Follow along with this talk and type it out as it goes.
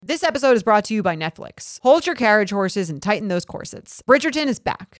This episode is brought to you by Netflix. Hold your carriage horses and tighten those corsets. Bridgerton is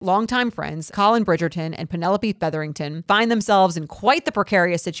back. Longtime friends Colin Bridgerton and Penelope Featherington find themselves in quite the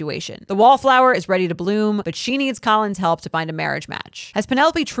precarious situation. The wallflower is ready to bloom, but she needs Colin's help to find a marriage match. Has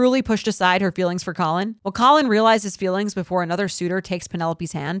Penelope truly pushed aside her feelings for Colin? Will Colin realize his feelings before another suitor takes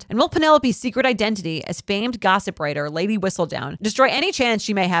Penelope's hand? And will Penelope's secret identity as famed gossip writer Lady Whistledown destroy any chance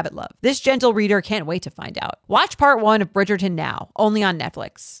she may have at love? This gentle reader can't wait to find out. Watch part 1 of Bridgerton now, only on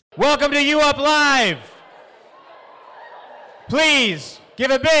Netflix. Welcome to You Up Live. Please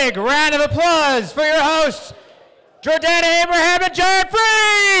give a big round of applause for your hosts, Jordana Abraham and Jared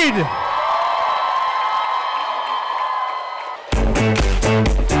Freed.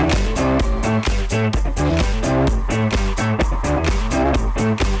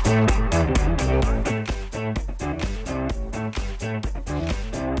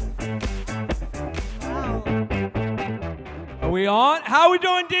 We on? How are we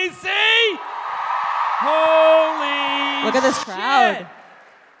doing, DC? Holy Look at this shit. crowd.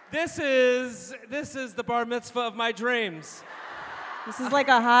 This is the bar mitzvah of my dreams. This is like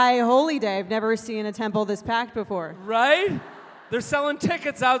a high holy day. I've never seen a temple this packed before. Right? They're selling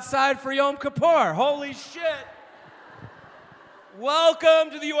tickets outside for Yom Kippur. Holy shit.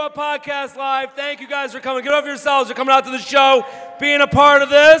 Welcome to the You Up Podcast Live. Thank you guys for coming. Get over yourselves. You're coming out to the show, being a part of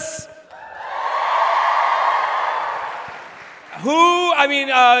this.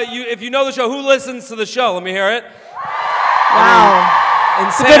 If you know the show, who listens to the show? Let me hear it. Wow. Insane.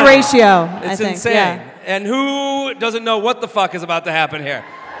 It's a good ratio, I think. Insane. Yeah. And who doesn't know what the fuck is about to happen here?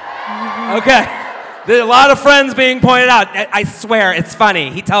 Okay. There's a lot of friends being pointed out. I swear, it's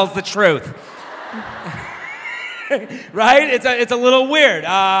funny. He tells the truth. Right? It's a little weird.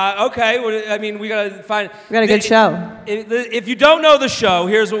 Okay. We gotta find. We got a good show. If you don't know the show,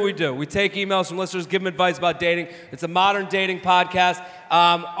 here's what we do. We take emails from listeners, give them advice about dating. It's a modern dating podcast.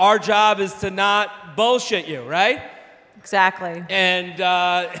 Our job is to not bullshit you, right? Exactly. And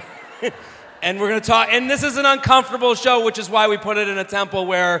and we're gonna talk. And this is an uncomfortable show, which is why we put it in a temple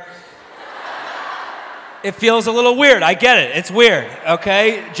where it feels a little weird. I get it. It's weird,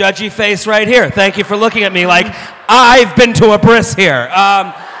 okay? Judgy face right here. Thank you for looking at me like I've been to a bris here.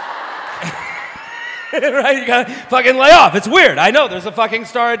 Right? You gotta fucking lay off. It's weird. I know. There's a fucking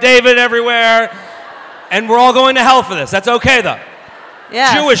Star of David everywhere. And we're all going to hell for this. That's okay, though.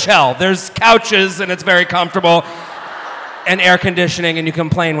 Yeah. Jewish hell. There's couches, and it's very comfortable. And air conditioning, and you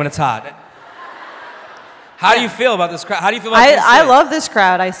complain when it's hot. How do you feel about this crowd? How do you feel about this? I love this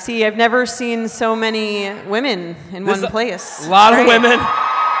crowd. I've never seen so many women in one place. A lot of women.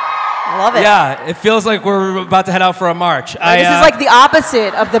 I love it. Yeah, it feels like we're about to head out for a march. This is like the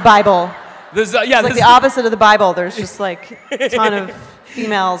opposite of the Bible. It's like the opposite of the Bible. There's just like a ton of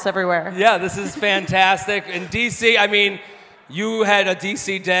females everywhere. Yeah, this is fantastic. In DC, you had a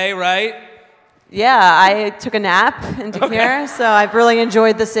DC day, right? Yeah, I took a nap into here, so I've really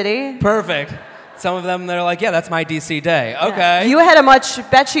enjoyed the city. Perfect. Some of them, they're like, yeah, that's my DC day. Okay. Yeah. You had a much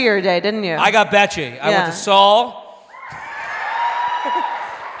betchier day, didn't you? I got betchy. I went to Seoul.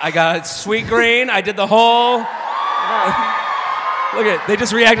 I got Sweet Green. I did the whole... Look at, they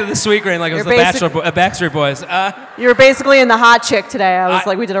just reacted to the Sweet Green like it was the Backstreet Boys. You were basically in the hot chick today. I was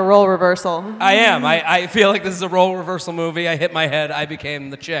like, we did a role reversal. I am. I feel like this is a role reversal movie. I hit my head. I became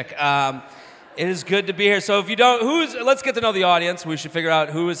the chick. It is good to be here. So if you don't, let's get to know the audience. We should figure out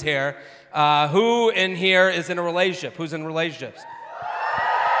who is here. Who in here is in a relationship? Who's in relationships?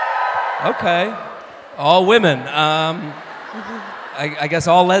 Okay. All women. I guess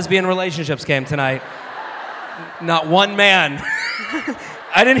all lesbian relationships came tonight. Not one man.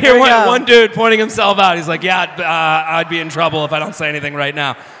 I didn't hear one dude pointing himself out. He's like, yeah, I'd be in trouble if I don't say anything right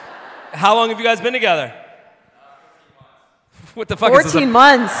now. How long have you guys been together? What the fuck 14 is this?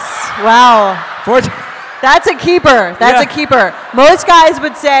 months. Wow. 14. That's a keeper. That's a keeper. Most guys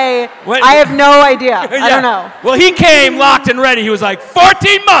would say, I have no idea. I don't know. Well, he came locked and ready. He was like,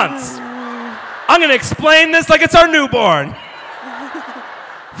 14 months. I'm going to explain this like it's our newborn.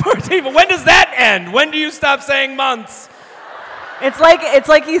 14. When does that end? When do you stop saying months? It's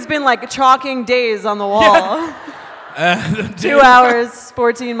like he's been like chalking days on the wall. Yeah. 2 hours,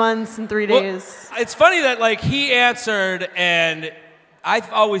 14 months, and 3 days. Well, it's funny that like he answered, and I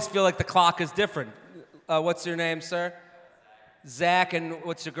always feel like the clock is different. What's your name, sir? Zach, and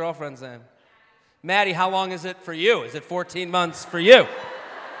what's your girlfriend's name? Maddie, how long is it for you? Is it 14 months for you?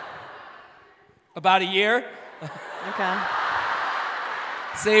 About a year? Okay.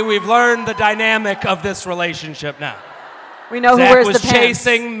 See, we've learned the dynamic of this relationship now. We know Zach who wears was the pants.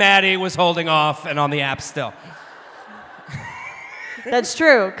 chasing, Maddie was holding off, and on the app still. That's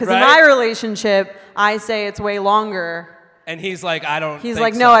true, because Right? in my relationship, I say it's way longer And he's like, I don't He's think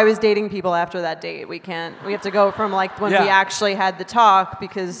like, so. no, I was dating people after that date. We have to go from like when we actually had the talk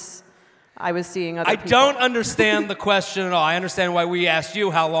because I was seeing other people. I don't understand the question at all. I understand why we asked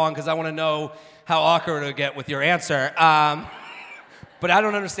you how long, because I want to know how awkward it'll get with your answer. But I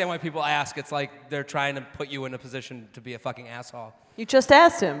don't understand why people ask. It's like they're trying to put you in a position to be a fucking asshole. You just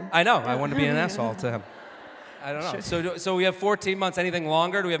asked him. I know. I want to be an asshole to him. I don't know. So we have 14 months. Anything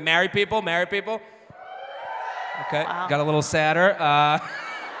longer? Do we have married people? Married people? Okay. Wow. Got a little sadder.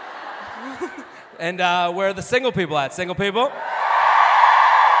 And where are the single people at? Single people?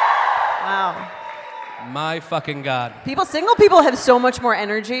 Wow. My fucking God. Single people have so much more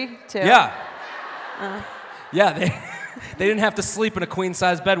energy, too. Yeah. Yeah, they didn't have to sleep in a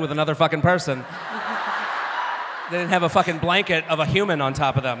queen-size bed with another fucking person. They didn't have a fucking blanket of a human on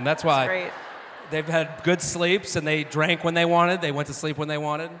top of them. That's why. That's great. They've had good sleeps, and they drank when they wanted. They went to sleep when they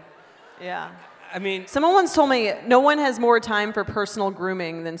wanted. Yeah. I mean... Someone once told me no one has more time for personal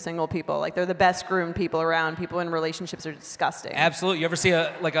grooming than single people. Like, they're the best groomed people around. People in relationships are disgusting. Absolutely. You ever see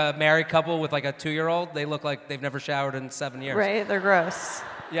a married couple with like a 2-year-old? They look like they've never showered in 7 years. Right? They're gross.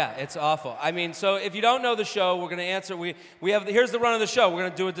 Yeah, it's awful. I mean, so if you don't know the show, we're going to answer. Here's the run of the show. We're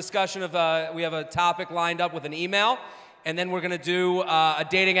going to do a discussion of, we have a topic lined up with an email, and then we're going to do a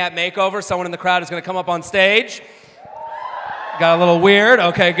dating app makeover. Someone in the crowd is going to come up on stage. Got a little weird.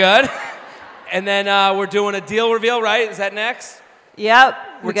 Okay, good. And then we're doing a deal reveal, right? Is that next? Yep.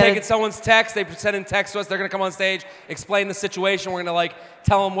 We're taking someone's text. They send in text to us. They're going to come on stage, explain the situation. We're going to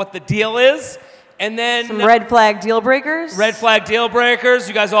tell them what the deal is. And then some red flag deal breakers. Red flag deal breakers.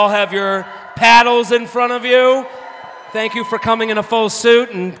 You guys all have your paddles in front of you. Thank you for coming in a full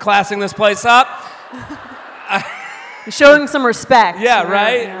suit and classing this place up. Showing some respect. Yeah,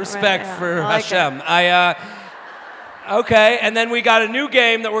 right? Yeah, respect for Hashem. Okay, and then we got a new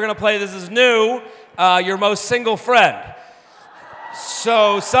game that we're going to play. This is new. Your most single friend.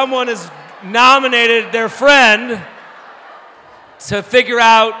 So someone has nominated their friend to figure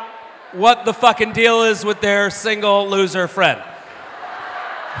out what the fucking deal is with their single loser friend.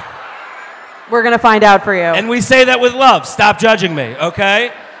 We're going to find out for you. And we say that with love. Stop judging me,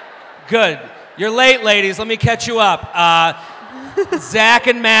 okay? Good. You're late, ladies. Let me catch you up. Zach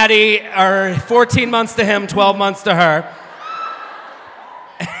and Maddie are 14 months to him, 12 months to her.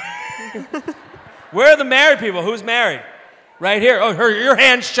 Where are the married people? Who's married? Right here. Oh, your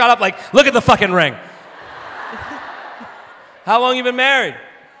hand shut up like, look at the fucking ring. How long you been married?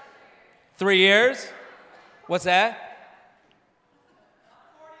 3 years? What's that?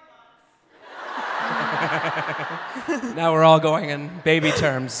 Now we're all going in baby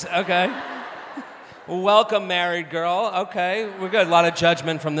terms. Okay. Welcome, married girl. Okay, we're good. A lot of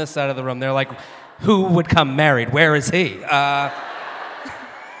judgment from this side of the room. They're like, who would come married? Where is he?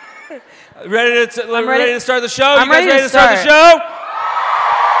 Ready to start the show? I'm you guys ready to start the show?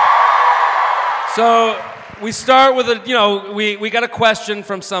 So we start with we got a question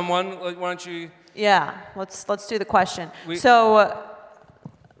from someone. Why don't you? Yeah, let's do the question. So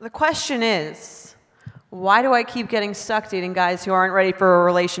the question is, why do I keep getting stuck dating guys who aren't ready for a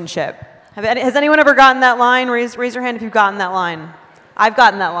relationship? Has anyone ever gotten that line? Raise your hand if you've gotten that line. I've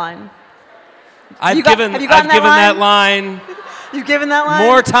gotten that line. I've given that line. You've given that line?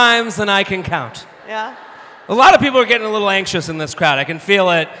 More times than I can count. Yeah? A lot of people are getting a little anxious in this crowd. I can feel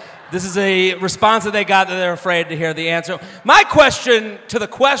it. This is a response that they got that they're afraid to hear the answer. My question to the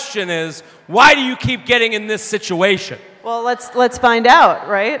question is, why do you keep getting in this situation? Well, let's find out,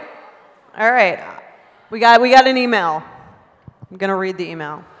 right? All right. We got an email. I'm going to read the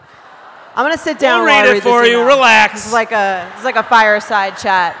email. I'm going to sit down We'll while read I read it for this you. email. Relax. This is like a fireside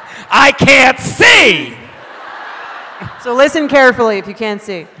chat. I can't see. So listen carefully if you can't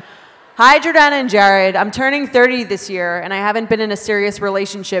see. Hi, Jordana and Jared. I'm turning 30 this year, and I haven't been in a serious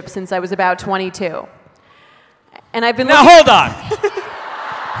relationship since I was about 22. And I've been hold on.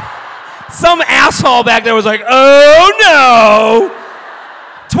 Some asshole back there was like, oh no.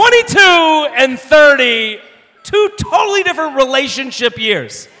 22 and 30, two totally different relationship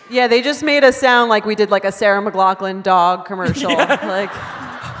years. Yeah, they just made us sound like we did like a Sarah McLachlan dog commercial. Like,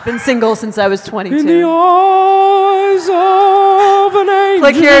 been single since I was 22. In the eyes of an angel.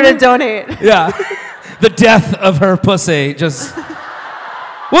 Click here to donate. Yeah. The death of her pussy. Just.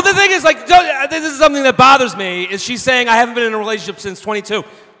 Well, the thing is, this is something that bothers me, is she's saying, I haven't been in a relationship since 22.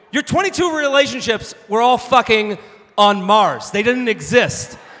 Your 22 relationships were all fucking on Mars. They didn't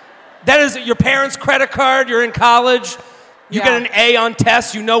exist. That is your parents' credit card. You're in college. You get an A on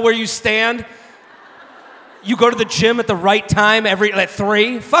tests. You know where you stand. You go to the gym at the right time at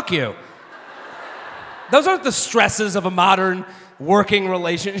 3. Fuck you. Those aren't the stresses of a modern working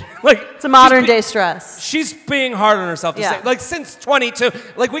relationship. Like It's a modern day stress. She's being hard on herself to Yeah. say, like, since 22,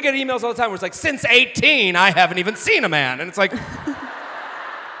 like, we get emails all the time where it's like, since 18, I haven't even seen a man. And it's like,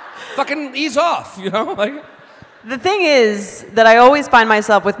 fucking ease off, you know? Like, The thing is that I always find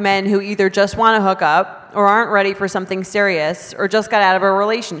myself with men who either just want to hook up or aren't ready for something serious or just got out of a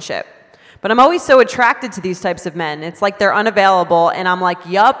relationship. But I'm always so attracted to these types of men. It's like they're unavailable, and I'm like,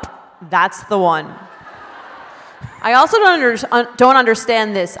 yup, that's the one. I also don't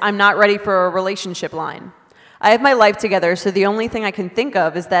understand this "I'm not ready for a relationship" line. I have my life together, so the only thing I can think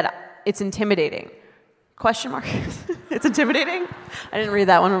of is that it's intimidating. Question mark? It's intimidating? I didn't read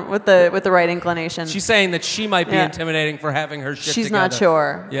that one with the right inclination. she's saying that she might be Yeah. intimidating for having her shit She's together. not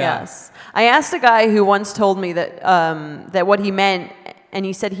sure. Yeah. Yes. I asked a guy who once told me that what he meant, and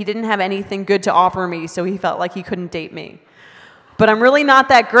he said he didn't have anything good to offer me, so he felt like he couldn't date me. But I'm really not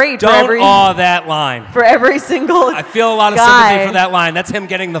that great Don't awe that line. for every single I feel a lot of guy. sympathy for that line. That's him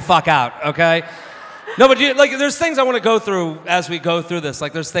getting the fuck out, okay? No, but like, there's things I want to go through as we go through this.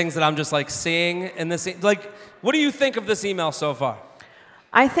 Like, there's things that I'm just like seeing in this. Like, what do you think of this email so far?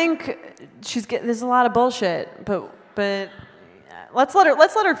 I think there's a lot of bullshit, but let's let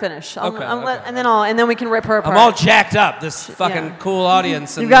her finish. Okay. And then we can rip her apart. I'm all jacked up. This fucking Yeah. cool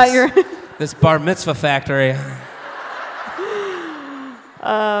audience and You got your this bar mitzvah factory.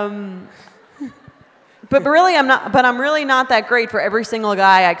 But really, I'm really not that great for every single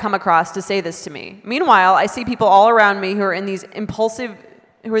guy I come across to say this to me. Meanwhile, I see people all around me who are these impulsive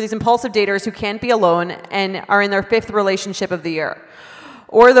daters who can't be alone and are in their 5th relationship of the year.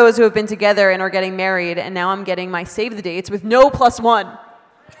 Or those who have been together and are getting married, and now I'm getting my save the dates with no +1.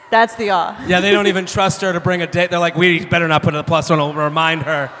 That's the awe. Yeah, they don't even trust her to bring a date. They're like, we better not put a +1. It'll remind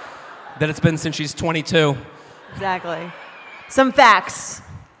her that it's been since she's 22. Exactly. Some facts.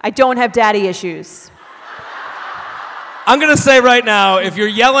 I don't have daddy issues. I'm going to say right now, if you're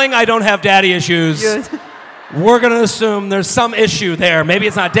yelling, I don't have daddy issues, we're going to assume there's some issue there. Maybe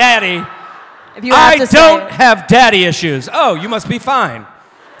it's not daddy. If you have I to say don't it. have daddy issues. Oh, you must be fine.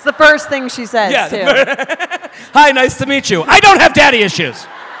 It's the first thing she says, Yeah. too. Hi, nice to meet you. I don't have daddy issues.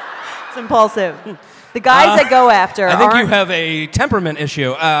 It's impulsive. The guys I go after I think you aren't- have a temperament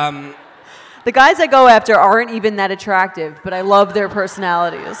issue. The guys I go after aren't even that attractive, but I love their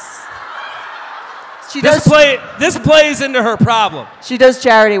personalities. This plays into her problem. She does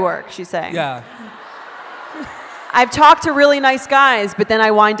charity work, she's saying. Yeah. I've talked to really nice guys, but then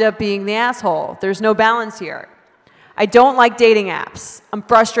I wind up being the asshole. There's no balance here. I don't like dating apps. I'm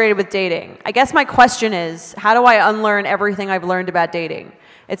frustrated with dating. I guess my question is, how do I unlearn everything I've learned about dating?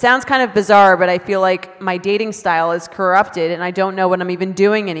 It sounds kind of bizarre, but I feel like my dating style is corrupted and I don't know what I'm even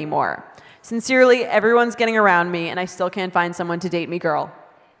doing anymore. Sincerely, everyone's getting around me and I still can't find someone to date me, girl.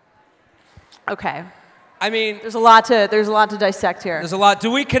 Okay. I mean, There's a lot to dissect here. there's a lot.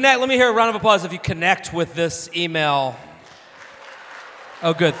 Do we connect? Let me hear a round of applause if you connect with this email.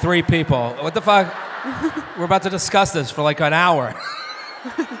 Oh, good. 3 people. What the fuck? We're about to discuss this for like an hour.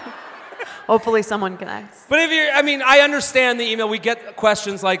 Hopefully someone connects. But I understand the email. We get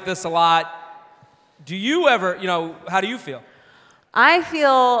questions like this a lot. Do you ever, how do you feel? I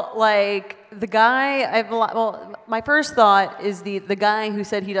feel like the guy, my first thought is the guy who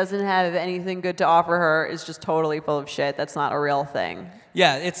said he doesn't have anything good to offer her is just totally full of shit. That's not a real thing.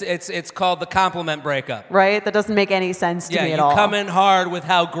 Yeah, it's called the compliment breakup. Right? That doesn't make any sense to me at you all. come in hard with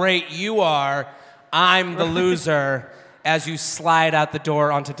how great you are. I'm the loser as you slide out the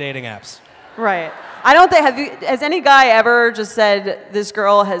door onto dating apps. Right. I don't think, has any guy ever just said, this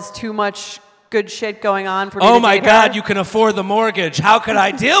girl has too much good shit going on for me to Oh my date God, her? you can afford the mortgage. How could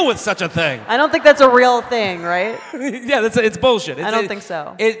I deal with such a thing? I don't think that's a real thing, right? Yeah, it's bullshit. I don't think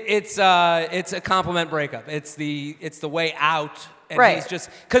so. It's a compliment breakup. It's the way out. And Right. he's just,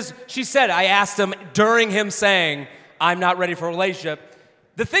 because she said, I asked him during him saying, I'm not ready for a relationship.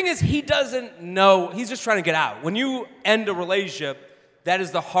 The thing is, he doesn't know, he's just trying to get out. When you end a relationship, that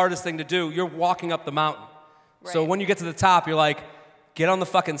is the hardest thing to do. You're walking up the mountain. So Right. when you get to the top, you're like, get on the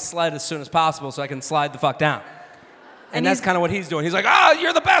fucking sled as soon as possible so I can slide the fuck down. And that's kind of what he's doing. He's like,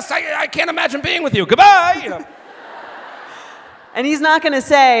 you're the best. I can't imagine being with you. Goodbye. And he's not going to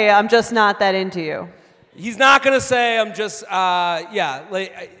say, I'm just not that into you. He's not going to say, I'm just, I'm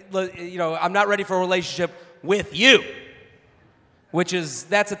not ready for a relationship with you.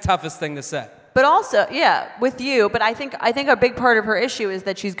 That's the toughest thing to say. But also, yeah, with you. But I think a big part of her issue is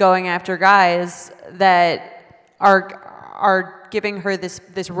that she's going after guys that are giving her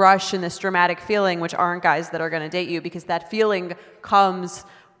this rush and this dramatic feeling, which aren't guys that are going to date you, because that feeling comes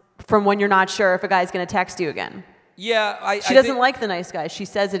from when you're not sure if a guy's going to text you again. Yeah, She doesn't like the nice guys. She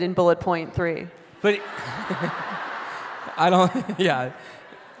says it in bullet point 3. But I don't, yeah.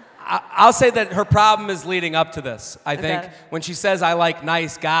 I'll say that her problem is leading up to this. I think when she says, I like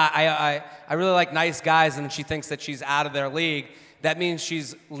nice guys, I really like nice guys, and she thinks that she's out of their league, that means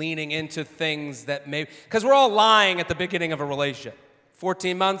she's leaning into things that maybe, because we're all lying at the beginning of a relationship.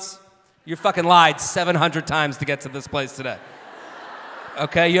 14 months, you fucking lied 700 times to get to this place today.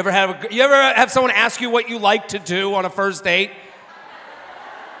 Okay, you ever have someone ask you what you like to do on a first date?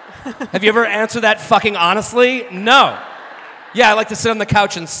 Have you ever answered that fucking honestly? No. Yeah, I like to sit on the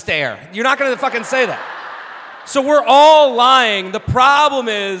couch and stare. You're not gonna fucking say that. So we're all lying. The problem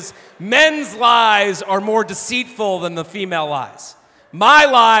is men's lies are more deceitful than the female lies. My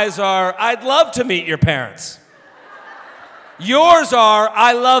lies are, I'd love to meet your parents. Yours are,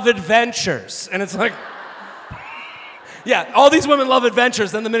 I love adventures. And it's like, yeah, all these women love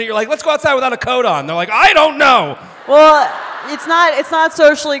adventures. Then the minute you're like, let's go outside without a coat on, they're like, I don't know. Well, it's not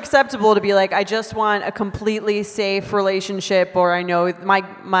socially acceptable to be like, I just want a completely safe relationship, or I know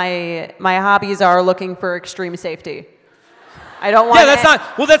my hobbies are looking for extreme safety. I don't want. Yeah, that's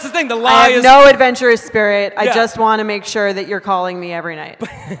not. Well, that's the thing. The lie is. I have no adventurous spirit. I just want to make sure that you're calling me every night.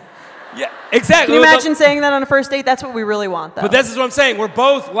 Yeah, exactly. Can you imagine saying that on a first date? That's what we really want, though. But this is what I'm saying. We're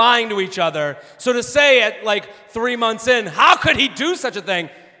both lying to each other. So to say at like 3 months in, how could he do such a thing?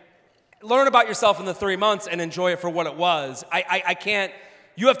 Learn about yourself in the 3 months and enjoy it for what it was. I can't.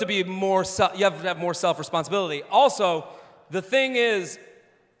 You have to be more. You have to have more self-responsibility. Also, the thing is,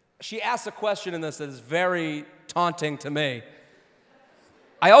 she asked a question in this that is very taunting to me.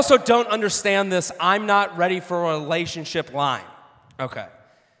 I also don't understand this I'm not ready for a relationship line. Okay.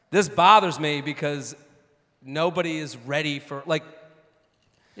 This bothers me because nobody is ready for, like...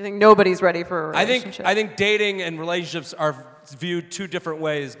 You think nobody's ready for a relationship? I think dating and relationships are viewed two different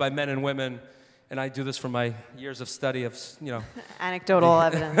ways by men and women, and I do this from my years of study of, Anecdotal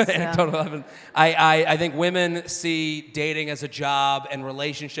evidence. Anecdotal evidence. I think women see dating as a job and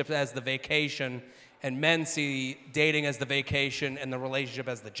relationships as the vacation, and men see dating as the vacation and the relationship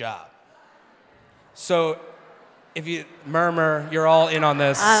as the job. So if you murmur, you're all in on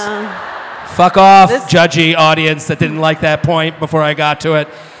this. Fuck off, judgy audience that didn't like that point before I got to it.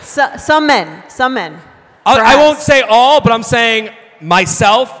 Some men. I won't say all, but I'm saying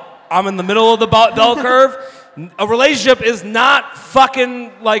myself. I'm in the middle of the bell curve. A relationship is not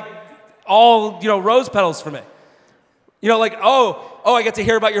fucking like all, rose petals for me. I get to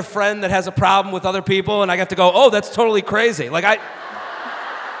hear about your friend that has a problem with other people, and I get to go, that's totally crazy. Like,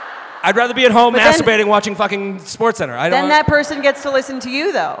 I'd rather be at home masturbating, watching fucking SportsCenter. That person gets to listen to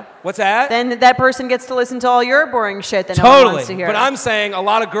you, though. What's that? Then that person gets to listen to all your boring shit that no one wants to hear. But I'm saying a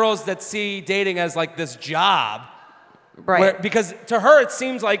lot of girls that see dating as like this job, right? Because to her it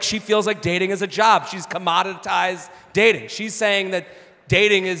seems like she feels like dating is a job. She's commoditized dating. She's saying that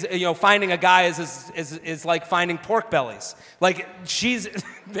dating is, finding a guy is like finding pork bellies. Like she's,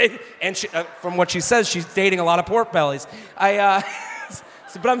 and from what she says, she's dating a lot of pork bellies.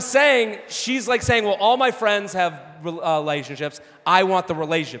 But I'm saying, she's like saying, well, all my friends have relationships. I want the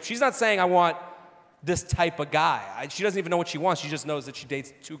relationship. She's not saying I want this type of guy. She doesn't even know what she wants. She just knows that she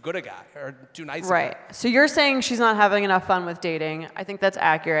dates too good a guy or too nice a guy. Right. So you're saying she's not having enough fun with dating. I think that's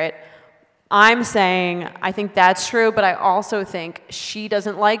accurate. I'm saying I think that's true, but I also think she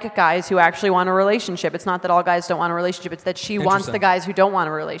doesn't like guys who actually want a relationship. It's not that all guys don't want a relationship. It's that she wants the guys who don't want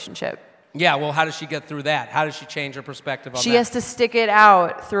a relationship. Yeah, well, how does she get through that? How does she change her perspective on that? She has to stick it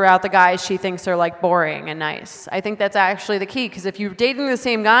out throughout the guys she thinks are like boring and nice. I think that's actually the key, because if you're dating the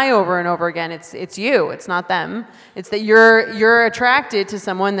same guy over and over again, it's you, it's not them. It's that you're attracted to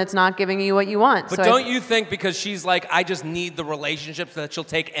someone that's not giving you what you want. But don't you think because she's like, I just need the relationship, that she'll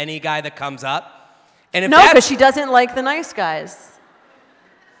take any guy that comes up? And if no, because she doesn't like the nice guys.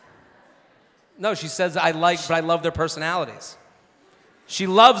 No, she says but I love their personalities. She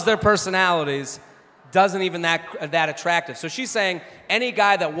loves their personalities, doesn't even that attractive. So she's saying any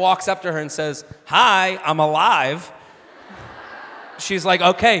guy that walks up to her and says, hi, I'm alive, she's like,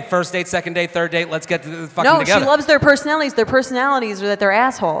 okay, first date, second date, third date, let's get the fucking together. No, she loves their personalities. Their personalities are that they're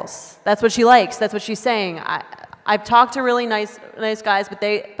assholes. That's what she likes. That's what she's saying. I've talked to really nice guys, but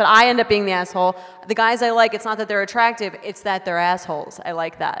I end up being the asshole. The guys I like, it's not that they're attractive, it's that they're assholes. I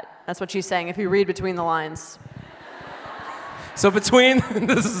like that. That's what she's saying, if you read between the lines. So between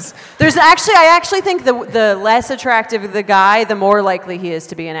I actually think the less attractive the guy, the more likely he is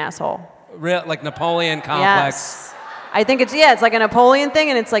to be an asshole. Real, like Napoleon complex. Yes. I think it's like a Napoleon thing,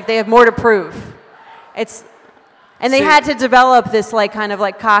 and it's like they have more to prove. They had to develop this like kind of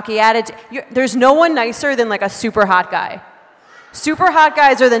like cocky attitude. There's no one nicer than like a super hot guy. Super hot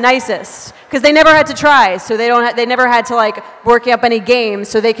guys are the nicest. Because they never had to try, so they never had to like work up any games,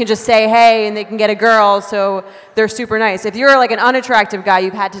 so they can just say hey and they can get a girl, so they're super nice. If you're like an unattractive guy,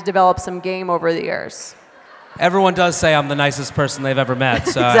 you've had to develop some game over the years. Everyone does say I'm the nicest person they've ever met.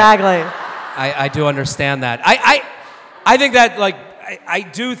 So Exactly. I do understand that. I think that like I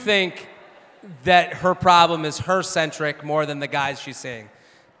do think that her problem is her centric more than the guys she's seeing.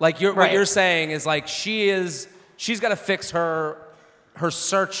 Like what you're saying is like she's got to fix her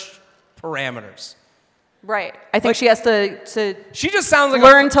search parameters. Right. I think she has to she just sounds like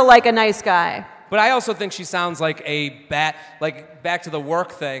learn to like a nice guy. But I also think she sounds like back to the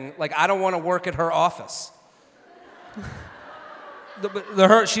work thing. Like I don't want to work at her office.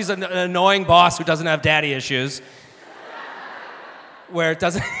 She's an annoying boss who doesn't have daddy issues. Where it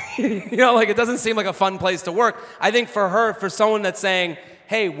doesn't, it doesn't seem like a fun place to work. I think for someone that's saying,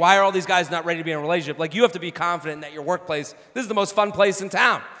 hey, why are all these guys not ready to be in a relationship? Like, you have to be confident that your workplace, this is the most fun place in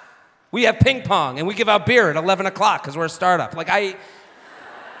town. We have ping pong, and we give out beer at 11 o'clock because we're a startup. Right,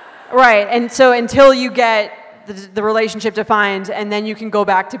 and so until you get the relationship defined, and then you can go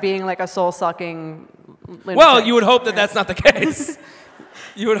back to being like a soul-sucking lunatic. Well, you would hope that that's not the case.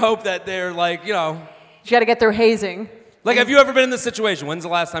 You would hope that they're like, You got to get through hazing. Like, have you ever been in this situation? When's the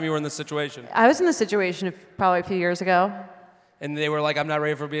last time you were in this situation? I was in this situation probably a few years ago. And they were like, I'm not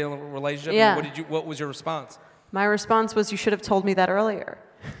ready for being in a relationship? Yeah. And what was your response? My response was, you should have told me that earlier.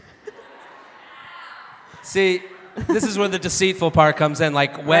 See, this is where the deceitful part comes in.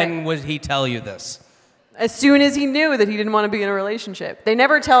 Like, when would he tell you this? As soon as he knew that he didn't want to be in a relationship. They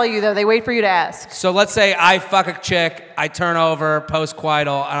never tell you, though. They wait for you to ask. So let's say I fuck a chick, I turn over,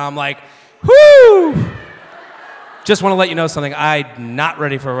 post-coital, and I'm like, whoo! Just want to let you know something. I'm not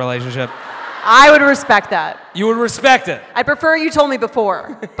ready for a relationship. I would respect that. You would respect it. I prefer you told me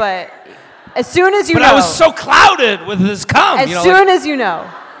before, but as soon as you know. But I was so clouded with this cum. As soon as you know.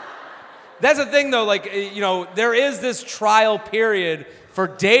 That's the thing, though. Like, there is this trial period for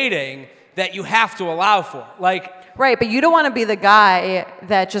dating that you have to allow for. Like, right, but you don't want to be the guy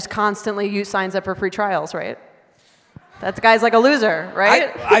that just constantly signs up for free trials, right? That guy's like a loser,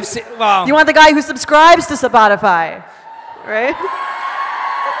 right? I've seen. Well, you want the guy who subscribes to Spotify, right?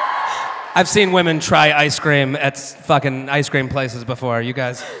 I've seen women try ice cream at fucking ice cream places before. You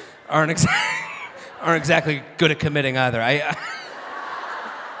guys aren't exactly good at committing either.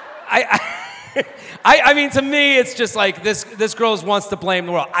 I mean, to me, it's just like this girl wants to blame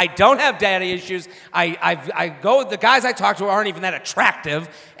the world. I don't have daddy issues. The guys I talk to aren't even that attractive.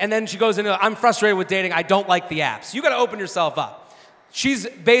 And then she goes into, I'm frustrated with dating. I don't like the apps. You got to open yourself up. She's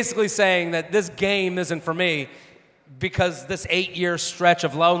basically saying that this game isn't for me because this 8-year stretch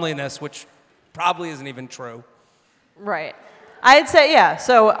of loneliness, which probably isn't even true. Right. I'd say, yeah.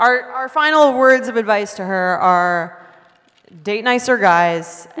 So our final words of advice to her are date nicer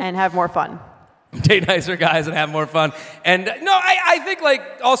guys and have more fun. Date nicer guys and have more fun. And no, I think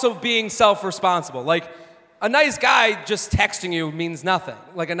like also being self-responsible. Like a nice guy just texting you means nothing.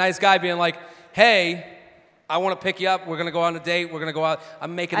 Like a nice guy being like, hey, I want to pick you up. We're going to go on a date. We're going to go out.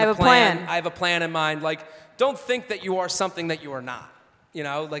 I'm making the plan. I have a plan in mind. Like, don't think that you are something that you are not.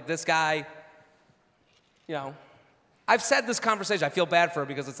 Like this guy, I've said this conversation. I feel bad for her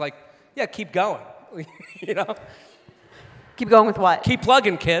because it's like, yeah, keep going. Keep going with what? Keep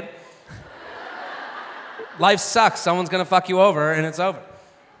plugging, kid. Life sucks. Someone's gonna fuck you over, and it's over.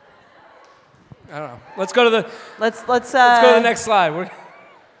 I don't know. Let's go to the. Let's go to the next slide.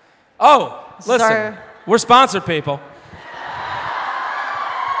 Listen. We're sponsored, people.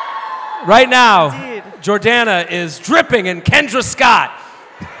 Right now, Indeed. Jordana is dripping in Kendra Scott.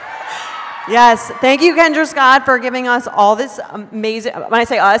 Yes, thank you, Kendra Scott, for giving us all this amazing. When I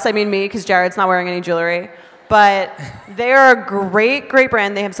say us, I mean me, because Jared's not wearing any jewelry. But they are a great, great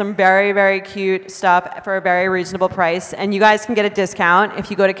brand. They have some very, very cute stuff for a very reasonable price. And you guys can get a discount if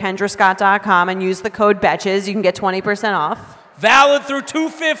you go to kendrascott.com and use the code BETCHES. You can get 20% off. Valid through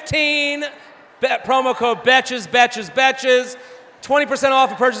 2/15. Promo code BETCHES, BETCHES, BETCHES. 20%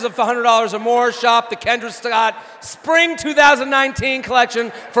 off a purchase of $100 or more. Shop the Kendra Scott Spring 2019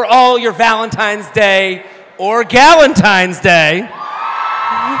 collection for all your Valentine's Day or Galentine's Day.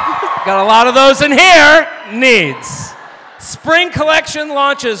 Got a lot of those in here. Needs. Spring collection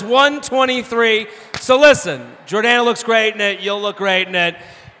launches 1/23. So listen, Jordana looks great in it. You'll look great in it.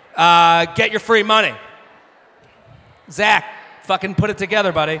 Get your free money. Zach, fucking put it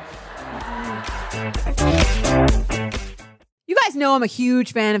together, buddy. You guys know I'm a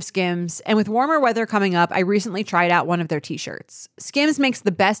huge fan of Skims, and with warmer weather coming up, I recently tried out one of their t-shirts. Skims makes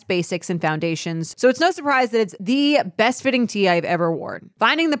the best basics and foundations, so it's no surprise that it's the best fitting tee I've ever worn.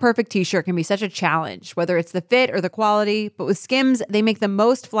 Finding the perfect t-shirt can be such a challenge, whether it's the fit or the quality, but with Skims, they make the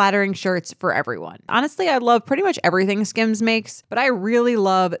most flattering shirts for everyone. Honestly, I love pretty much everything Skims makes, but I really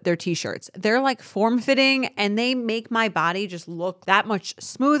love their t-shirts. They're like form-fitting, and they make my body just look that much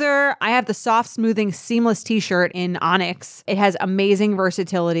smoother. I have the soft, smoothing, seamless t-shirt in Onyx. It has amazing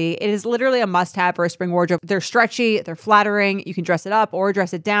versatility. It is literally a must-have for a spring wardrobe. They're stretchy, they're flattering, you can dress it up or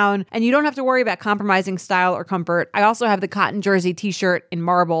dress it down, and you don't have to worry about compromising style or comfort. I also have the cotton jersey t-shirt in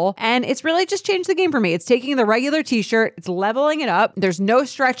marble, and it's really just changed the game for me. It's taking the regular t-shirt, it's leveling it up. There's no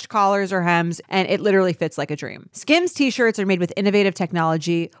stretched collars or hems, and it literally fits like a dream. Skims t-shirts are made with innovative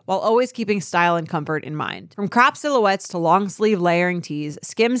technology while always keeping style and comfort in mind. From crop silhouettes to long sleeve layering tees,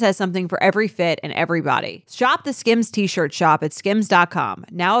 Skims has something for every fit and every body. Shop the Skims t-shirt shop at skims.com,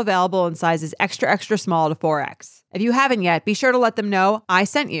 now available in sizes extra, extra small to 4X. If you haven't yet, be sure to let them know I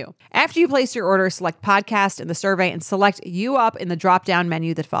sent you. After you place your order, select podcast in the survey and select You Up in the drop-down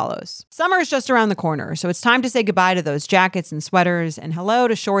menu that follows. Summer is just around the corner, so it's time to say goodbye to those jackets and sweaters and hello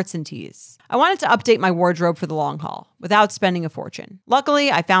to shorts and tees. I wanted to update my wardrobe for the long haul without spending a fortune. Luckily,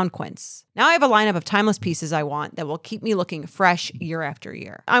 I found Quince. Now I have a lineup of timeless pieces I want that will keep me looking fresh year after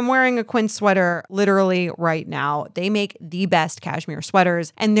year. I'm wearing a Quince sweater literally right now. They make the best cashmere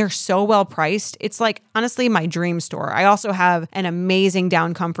sweaters, and they're so well priced. It's like, honestly, my dream store. I also have an amazing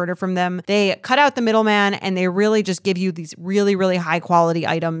down comforter from them. They cut out the middleman, and they really just give you these really, really high quality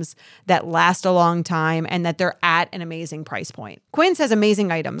items that last a long time and that they're at an amazing price point. Quince has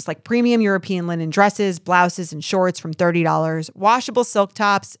amazing items like premium European linen dresses, blouses, and shorts from $30, washable silk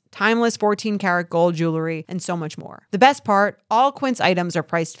tops, timeless 14-karat gold jewelry, and so much more. The best part, all Quince items are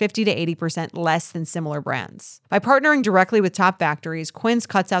priced 50 to 80% less than similar brands. By partnering directly with top factories, Quince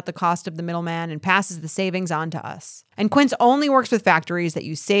cuts out the cost of the middleman and passes the savings on to us. And Quince only works with factories that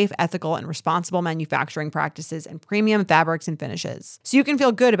use safe, ethical, and responsible manufacturing practices and premium fabrics and finishes, so you can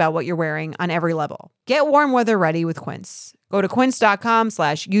feel good about what you're wearing on every level. Get warm weather ready with Quince. Go to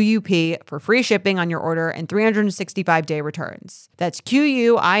quince.com/UUP for free shipping on your order and 365-day returns. That's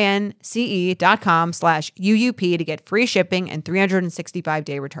QUINCE.com/UUP to get free shipping and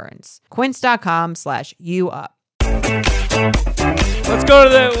 365-day returns. Quince.com/UUP. Let's go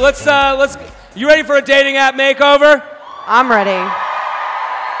to let's you ready for a dating app makeover? I'm ready.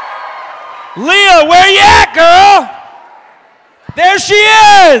 Leah, where you at, girl? There she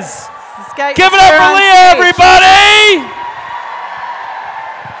is. Give it up for Leah, everybody.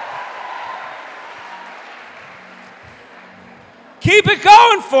 Keep it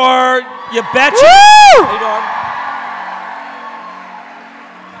going for her, you betcha. Woo! How you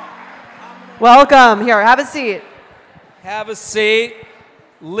doing? Welcome. Here, have a seat. Have a seat.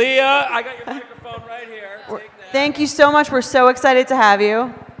 Leah, I got your microphone right here. Take that. Thank you so much. We're so excited to have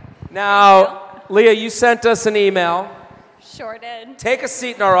you. Now, Leah, you sent us an email. Sure did. Take a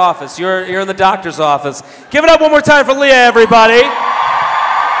seat in our office. You're in the doctor's office. Give it up one more time for Leah, everybody.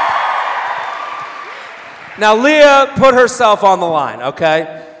 Now, Leah put herself on the line,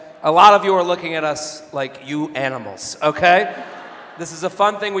 okay? A lot of you are looking at us like you animals, okay? This is a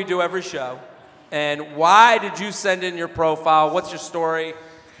fun thing we do every show. And why did you send in your profile? What's your story?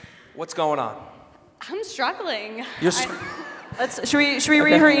 What's going on? I'm struggling. Should we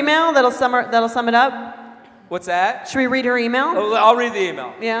read her email? That'll sum it up. What's that? Should we read her email? Oh, I'll read the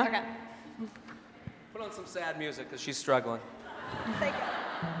email. Yeah. Okay. Put on some sad music because she's struggling. Thank you.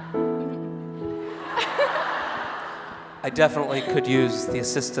 I definitely could use the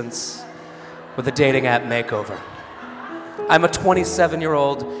assistance with a dating app makeover. I'm a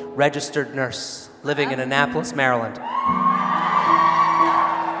 27-year-old registered nurse living in Annapolis, Maryland.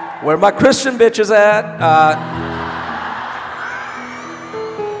 Where my Christian bitch is at.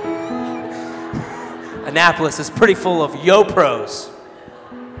 Annapolis is pretty full of yo-pros.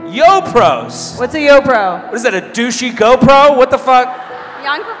 Yo-pros! What's a YoPro? What is that, a douchey GoPro? What the fuck?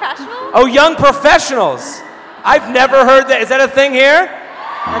 Young professional? Oh, young professionals. I've never heard that. Is that a thing here?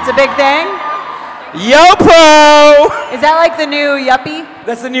 That's a big thing. YoPro! Is that like the new yuppie?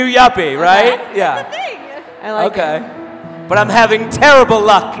 That's the new yuppie, right? Okay. Yeah. That's the thing. I like Okay. it. But I'm having terrible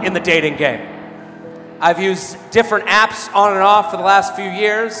luck in the dating game. I've used different apps on and off for the last few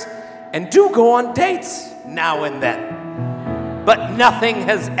years and do go on dates now and then. But nothing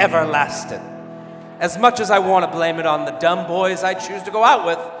has ever lasted. As much as I want to blame it on the dumb boys I choose to go out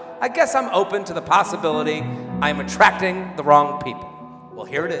with, I guess I'm open to the possibility I'm attracting the wrong people. Well,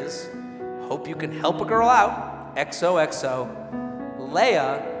 here it is. Hope you can help a girl out. XOXO.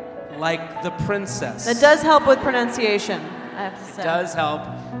 Leia, like the princess. That does help with pronunciation. I have to say. It does help.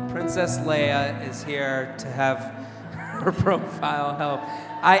 Princess Leia is here to have her profile help.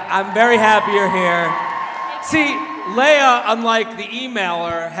 I'm very happy you're here. See, Leia, unlike the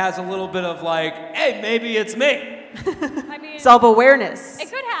emailer, has a little bit of like, hey, maybe it's me. I mean, Self-awareness.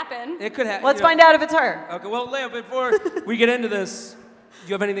 it could happen. It could happen. Let's find out if it's her. Okay, well, Leia, before we get into this, do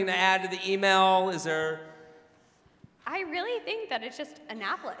you have anything to add to the email? Is there... I really think that it's just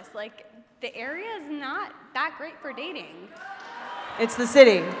Annapolis. Like, the area is not that great for dating. It's the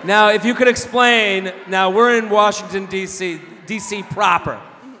city. Now, if you could explain, now we're in Washington, D.C. proper.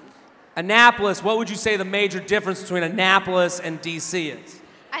 Annapolis, what would you say the major difference between Annapolis and D.C. is?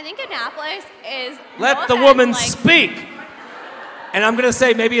 I think Annapolis is. Let no the woman offense, speak. And I'm going to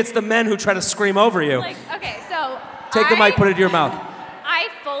say maybe it's the men who try to scream over you. Okay, so. Take the mic, put it to your mouth. I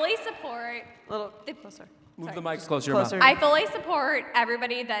fully support. A little closer. Move the mic closer to your Closer. mouth. I fully support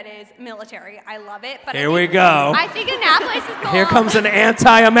everybody that is military. I love it. But Here we go. I think Annapolis is full Here of- comes an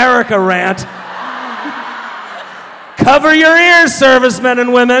anti-America rant. Cover your ears, servicemen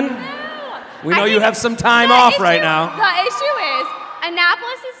and women. We know I you think have some time the off issue- right now. The issue is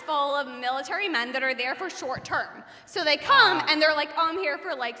Annapolis is full of military men that are there for short term. So they come and they're like, oh, I'm here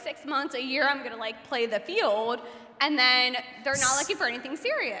for like 6 months, a year, I'm going to like play the field. And then they're not looking for anything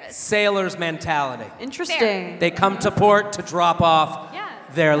serious. Sailor's mentality. Interesting. They come to port to drop off Yeah.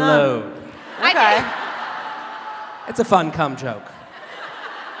 their load. Okay. It's a fun cum joke.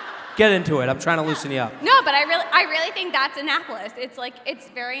 Get into it. I'm trying to loosen you up. No, but I really think that's Annapolis. It's like, it's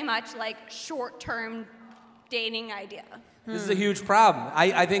very much like short-term dating idea. This is a huge problem.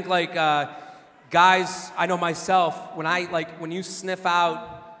 I think like guys, I know myself, when you sniff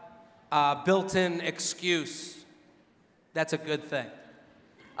out built-in excuse, that's a good thing.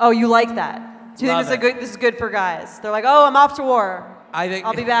 Oh, you like that? Do you Love think it. this is good for guys? They're like, oh, I'm off to war. I think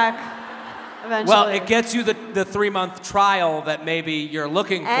I'll be back eventually. Well, it gets you the 3-month trial that maybe you're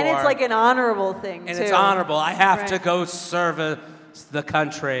looking and for. it's like an honorable thing, and too. it's honorable. I have to Right. go service the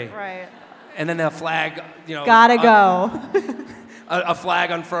country. Right. And then a flag, Gotta go. a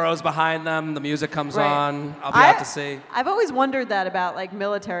flag unfurls behind them. The music comes Right. on. I'll be out to sea. I've always wondered that about like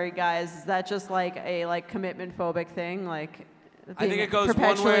military guys. Is that just like a commitment phobic thing? Like, I think being it goes one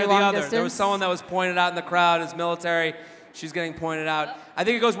perpetually way or the long other. There was distance? someone that was pointed out in the crowd as military. She's getting pointed out. I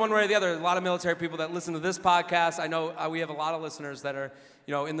think it goes one way or the other. A lot of military people that listen to this podcast, I know we have a lot of listeners that are,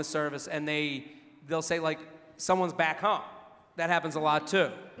 in the service, and they'll say like, someone's back home. That happens a lot too.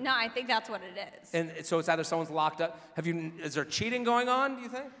 No, I think that's what it is. And so it's either someone's locked up. Is there cheating going on, do you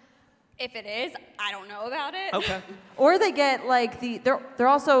think? If it is, I don't know about it. Okay. Or they get like they're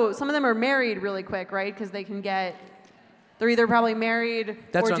also, some of them are married really quick, right? Because they're either probably married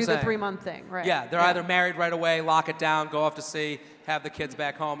That's or what I'm do the saying. 3-month thing, right? Yeah, they're either married right away, lock it down, go off to sea, have the kids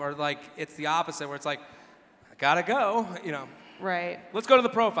back home, or like it's the opposite where it's like, I gotta go, Right. Let's go to the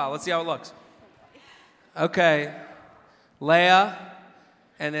profile. Let's see how it looks. Okay, Leia,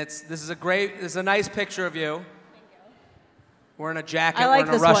 and this is a nice picture of you. Wearing a jacket, I like we're in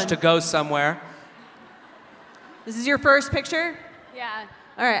a this rush one. to go somewhere. This is your first picture? Yeah.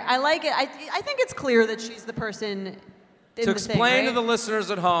 All right, I like it. I think it's clear that she's the person in To the explain thing, right? to the listeners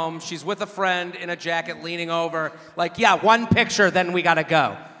at home, she's with a friend in a jacket leaning over, like, yeah, one picture, then we gotta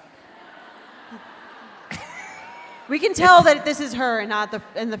go. We can tell that this is her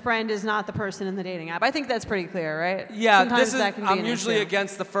and the friend is not the person in the dating app. I think that's pretty clear, right? Yeah, Sometimes that can be I'm an usually issue.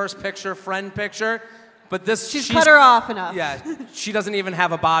 against the first picture, friend picture, but this She's cut her off enough. Yeah, she doesn't even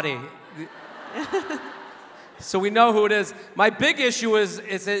have a body. So we know who it is. My big issue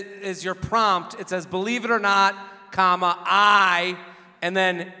is your prompt. It says, believe it or not, comma, I, and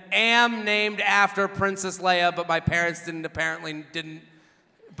then am named after Princess Leia, but my parents apparently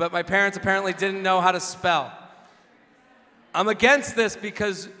didn't know how to spell. I'm against this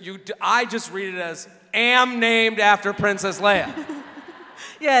because I just read it as am named after Princess Leia.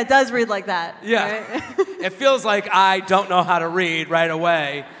 Yeah, it does read like that. Yeah. Right? It feels like I don't know how to read right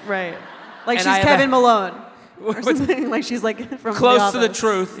away. Right. Like And she's I have Kevin a- Malone. Or something. Like she's like from Close The to the Office.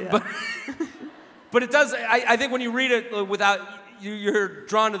 truth. Yeah. But it does, I think when you read it without, you're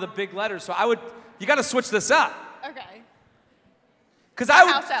drawn to the big letters. So you got to switch this up. Okay. Because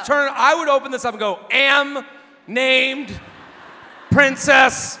How so? I would open this up and go, am named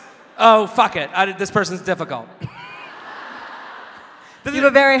Princess, oh, fuck it. This person's difficult. You have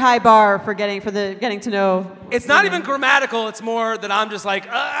a very high bar for getting to know. It's not even grammatical. It's more that I'm just like,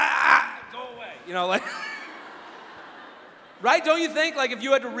 go away. Like, right? Don't you think? Like, if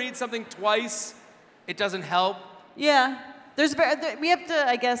you had to read something twice, it doesn't help. Yeah. We have to,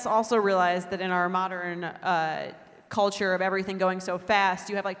 I guess, also realize that in our modern culture of everything going so fast,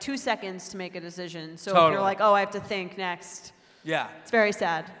 you have like 2 seconds to make a decision. So if Totally. you're like, oh, I have to think next, Yeah. it's very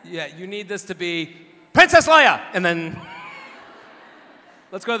sad. Yeah, you need this to be Princess Leia, and then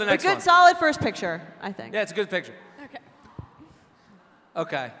let's go to the But next good, one. solid first picture, I think. Yeah, it's a good picture. Okay.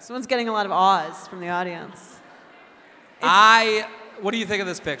 Okay. Someone's getting a lot of awes from the audience. What do you think of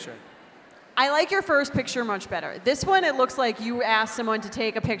this picture? I like your first picture much better. This one, it looks like you asked someone to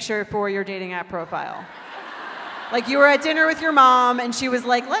take a picture for your dating app profile. Like you were at dinner with your mom and she was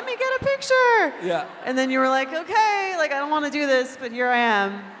like, let me get a picture. Yeah. And then you were like, okay, like I don't want to do this, but here I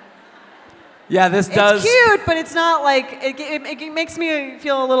am. Yeah, this does. It's cute, but it's not like, it makes me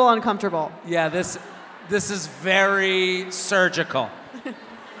feel a little uncomfortable. Yeah, this is very surgical.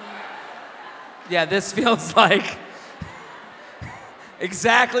 Yeah, this feels like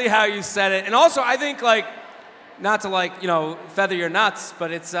exactly how you said it. And also, I think, like, not to, like, you know, feather your nuts,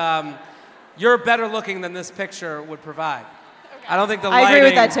 but it's, you're better looking than this picture would provide. Okay. I don't think the lighting... I agree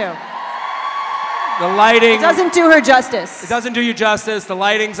with that, too. The lighting... It doesn't do her justice. It doesn't do you justice. The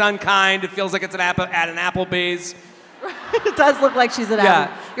lighting's unkind. It feels like it's at an Applebee's. It does look like she's at Yeah.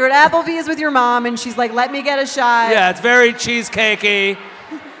 Applebee's. You're at Applebee's with your mom, and she's like, let me get a shot. Yeah, it's very cheesecakey.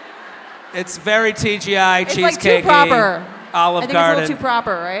 It's very TGI, It's cheesecakey. like too proper. Olive I think Garden. it's a little too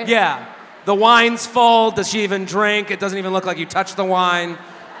proper, right? Yeah. The wine's full. Does she even drink? It doesn't even look like you touched the wine.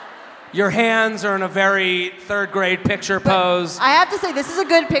 Your hands are in a very third-grade picture pose. I have to say, this is a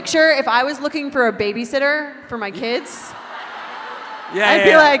good picture. If I was looking for a babysitter for my kids,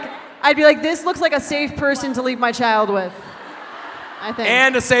 I'd be like, this looks like a safe person to leave my child with. I think.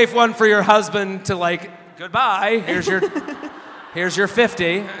 And a safe one for your husband to, like, goodbye. Here's your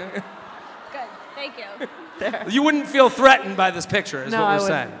 50. Good. Thank you. You wouldn't feel threatened by this picture, is No, what I we're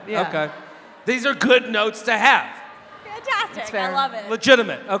wouldn't. saying. Yeah. Okay. These are good notes to have. Fantastic. fair. I love it.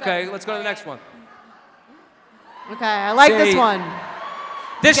 Legitimate. Okay, let's go to the next one. Okay, I like this See, one.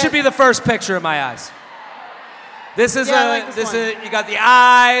 This should be the first picture in my eyes. This is Yeah, I like this one. you got the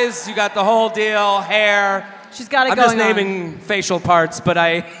eyes, you got the whole deal, hair. She's got it I'm going just on. naming facial parts, but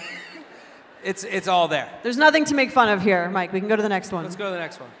it's all there. There's nothing to make fun of here, Mike. We can go to the next one. Let's go to the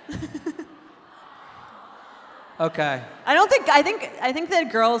next one. Okay. I think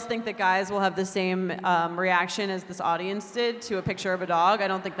that girls think that guys will have the same reaction as this audience did to a picture of a dog. I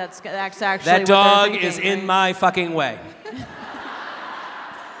don't think that's actually That what dog they're thinking, is in right? my fucking way.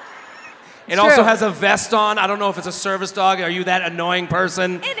 It It's also true. has a vest on. I don't know if it's a service dog. Are you that annoying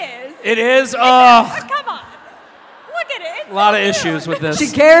person? It is. It is? Oh, Come on. Look at it. It's a lot so of cute. issues with this. She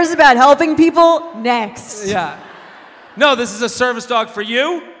cares about helping people. Next. Yeah. No, this is a service dog for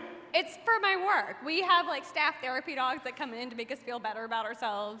you? It's for my work. We have like staff therapy dogs that come in to make us feel better about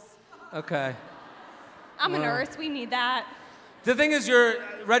ourselves. Okay. I'm a nurse. We need that. The thing is, you're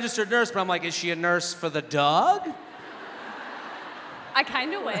a registered nurse, but I'm like, is she a nurse for the dog? I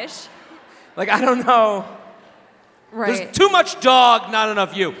kind of wish. Like, I don't know. Right. There's too much dog, not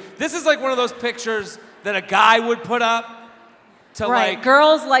enough you. This is like one of those pictures that a guy would put up to Right. like...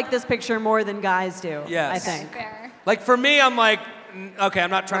 Girls like this picture more than guys do. Yes. I think. Fair. Like, for me, I'm like, okay, I'm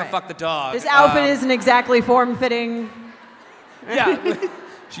not trying to Right. fuck the dog. This outfit isn't exactly form-fitting. Yeah.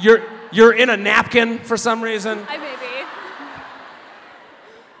 You're in a napkin for some reason. I maybe.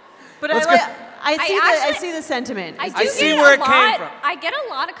 But Let's I see the sentiment. I It's do just- see get where a it came lot. from. I get a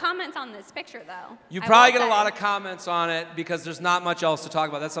lot of comments on this picture, though. You I probably will get a say. lot of comments on it because there's not much else to talk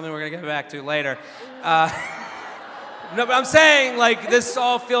about. That's something we're going to get back to later. No, but I'm saying, like, this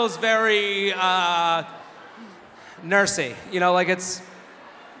all feels very nursey. You know, like it's...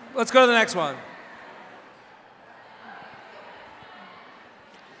 Let's go to the next one.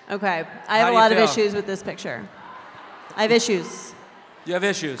 Okay. I How have do a you lot of feel? issues with this picture. I have issues. You have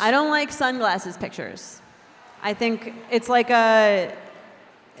issues. I don't like sunglasses pictures. I think it's like a...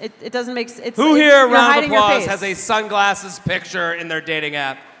 It doesn't make... It's, Who it- here, you're round of hiding your applause, face. has a sunglasses picture in their dating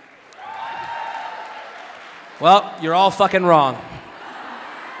app? Well, you're all fucking wrong.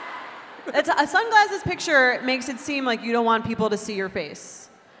 A sunglasses picture makes it seem like you don't want people to see your face.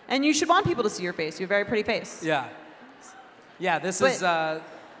 And you should want people to see your face. You have a very pretty face. Yeah. Yeah, this But- is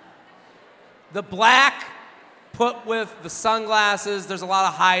the black put with the sunglasses. There's a lot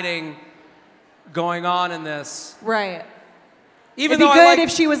of hiding going on in this. Right. Even It'd be though good I like,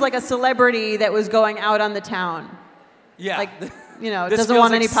 if she was like a celebrity that was going out on the town. yeah, Like, you know, This doesn't feels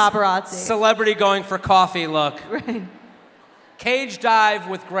want like any paparazzi. Celebrity going for coffee look. Right. Cage dive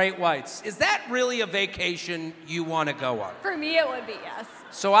with great whites. Is that really a vacation you want to go on? For me, it would be yes.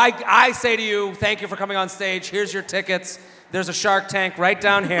 So I say to you, thank you for coming on stage. Here's your tickets. There's a Shark Tank right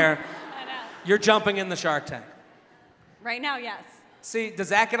down here. I know. You're jumping in the Shark Tank. Right now, yes. See, does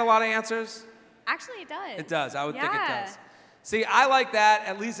that get a lot of answers? Actually, it does. It does. I would think it Yeah. does. See, I like that.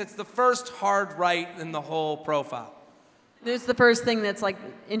 At least it's the first hard right in the whole profile. This is the first thing that's like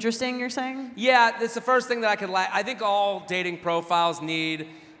interesting, you're saying? Yeah, it's the first thing that I could like. I think all dating profiles need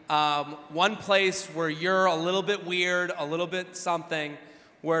one place where you're a little bit weird, a little bit something,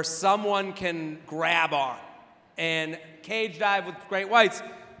 where someone can grab on. And Cage Dive with Great Whites,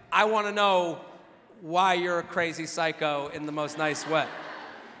 I want to know why you're a crazy psycho in the most nice way.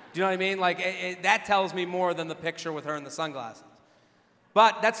 Do you know what I mean? Like, that tells me more than the picture with her in the sunglasses.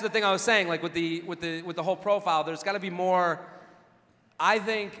 But that's the thing I was saying, like with the whole profile, there's got to be more. I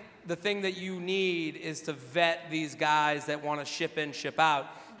think the thing that you need is to vet these guys that want to ship in, ship out.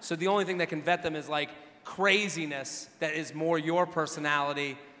 So the only thing that can vet them is like craziness that is more your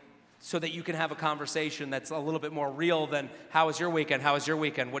personality, so that you can have a conversation that's a little bit more real than, how was your weekend? How was your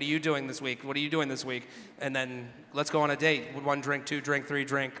weekend? What are you doing this week? What are you doing this week? And then let's go on a date. 1 drink, 2 drink, 3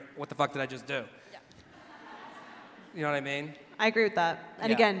 drink. What the fuck did I just do? Yeah. You know what I mean? I agree with that.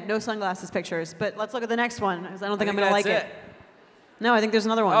 And Yeah. again, no sunglasses pictures. But let's look at the next one, because I don't think I'm think going to like that's it. No, I think there's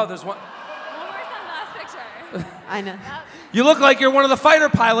another one. Oh, there's one. One more sunglass picture. I know. You look like you're one of the fighter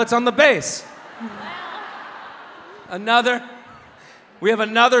pilots on the base. Another. We have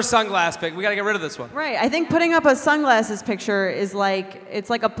another sunglass pic. We got to get rid of this one. Right. I think putting up a sunglasses picture is like, it's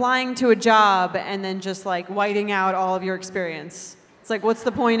like applying to a job and then just like whiting out all of your experience. It's like, what's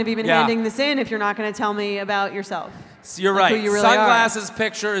the point of even Yeah. handing this in if you're not going to tell me about yourself? So you're Like right. who you really Sunglasses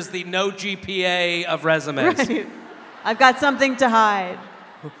picture is the no GPA of resumes. Right. I've got something to hide.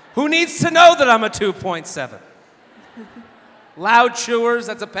 Who needs to know that I'm a 2.7? Loud chewers,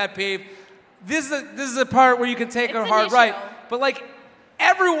 that's a pet peeve. This is a part where you can take It's a an hard issue. right. But like,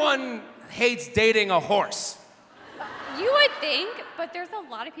 everyone hates dating a horse. You would think, but there's a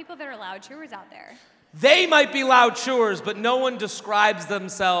lot of people that are loud chewers out there. They might be loud chewers, but no one describes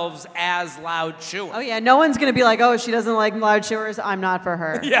themselves as loud chewers. Oh yeah, no one's going to be like, oh, she doesn't like loud chewers. I'm not for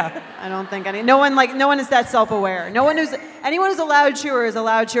her. Yeah. I don't think any. No one is that self-aware. Anyone who's a loud chewer is a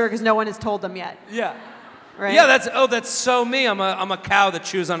loud chewer because no one has told them yet. Yeah. Right? Yeah, that's so me. I'm a cow that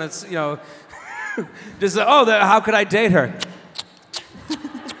chews on its, just, how could I date her?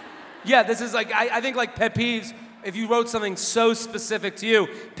 Yeah, this is like, I think like pet peeves, if you wrote something so specific to you,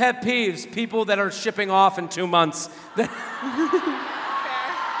 pet peeves, people that are shipping off in 2 months. That's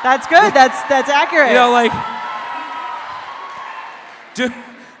good. That's accurate. Like,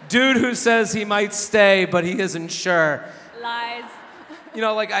 dude who says he might stay, but he isn't sure. Lies.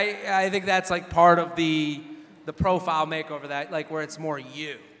 Like I think that's like part of the profile makeover, that like where it's more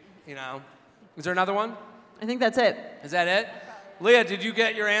you, Is there another one? I think that's it. Is that it? Leah, did you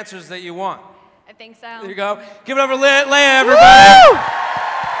get your answers that you want? I think so. There you go. Give it up for Leah, everybody. Woo!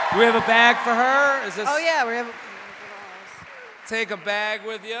 Do we have a bag for her? Is this? Oh yeah, we have. Take a bag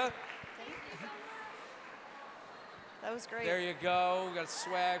with you. That was great. There you go. We got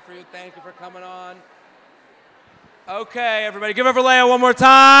swag for you. Thank you for coming on. Okay, everybody, give it for Leah one more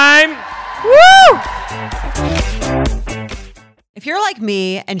time. Woo! If you're like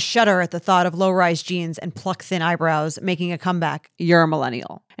me and shudder at the thought of low-rise jeans and pluck-thin eyebrows making a comeback, you're a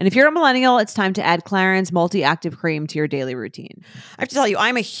millennial. And if you're a millennial, it's time to add Clarins Multi-Active Cream to your daily routine. I have to tell you,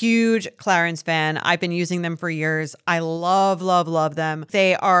 I'm a huge Clarins fan. I've been using them for years. I love, love, love them.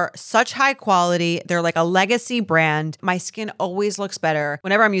 They are such high quality. They're like a legacy brand. My skin always looks better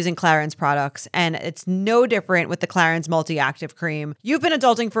whenever I'm using Clarins products, and it's no different with the Clarins Multi-Active Cream. You've been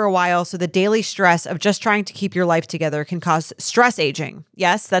adulting for a while, so the daily stress of just trying to keep your life together can cause stress aging.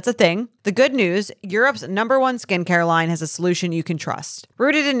 Yes, that's a thing. The good news, Europe's #1 skincare line has a solution you can trust.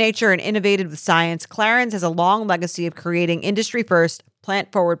 Rooted in nature and innovated with science, Clarins has a long legacy of creating industry-first,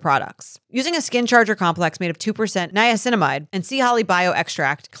 plant-forward products. Using a skin charger complex made of 2% niacinamide and sea holly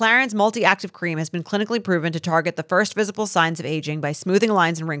bioextract, Clarins Multi-Active Cream has been clinically proven to target the first visible signs of aging by smoothing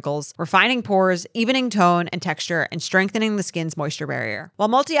lines and wrinkles, refining pores, evening tone and texture, and strengthening the skin's moisture barrier. While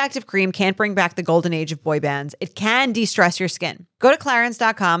Multi-Active Cream can't bring back the golden age of boy bands, it can de-stress your skin. Go to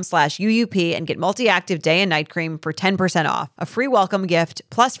clarins.com/UUP and get Multi-Active Day and Night Cream for 10% off, a free welcome gift,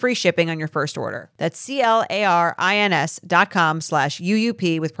 plus free shipping on your first order. That's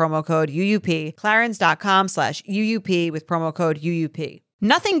clarins.com/UUP with promo code UUP, clarins.com/UUP with promo code UUP.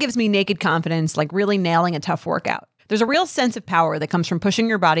 Nothing gives me naked confidence like really nailing a tough workout. There's a real sense of power that comes from pushing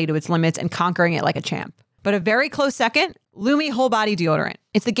your body to its limits and conquering it like a champ. But a very close second, Lumi Whole Body Deodorant.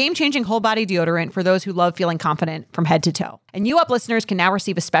 It's the game-changing whole body deodorant for those who love feeling confident from head to toe. And you Up listeners can now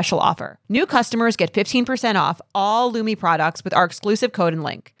receive a special offer. New customers get 15% off all Lumi products with our exclusive code and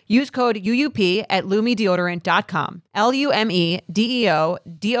link. Use code UUP at LumiDeodorant.com.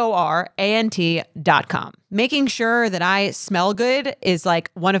 LumiDeodorant.com. Making sure that I smell good is like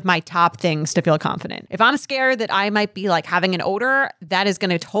one of my top things to feel confident. If I'm scared that I might be like having an odor, that is going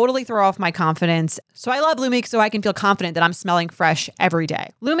to totally throw off my confidence. So I love Lumi so I can feel confident that I'm smelling fresh every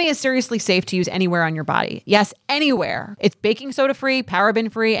day. Lumi is seriously safe to use anywhere on your body. Yes, anywhere. It's baking soda free,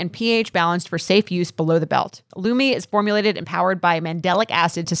 paraben free, and pH balanced for safe use below the belt. Lumi is formulated and powered by mandelic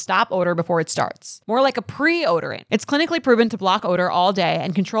acid to stop odor before it starts. More like a pre-odorant. It's clinically proven to block odor all day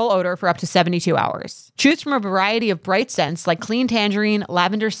and control odor for up to 72 hours. Choose from a variety of bright scents like clean tangerine,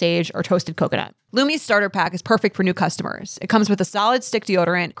 lavender sage, or toasted coconut. Lumi's starter pack is perfect for new customers. It comes with a solid stick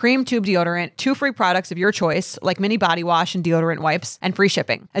deodorant, cream tube deodorant, 2 free products of your choice, like mini body wash and deodorant wipes, and free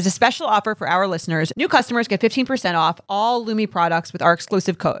shipping. As a special offer for our listeners, new customers get 15% off all Lumi products with our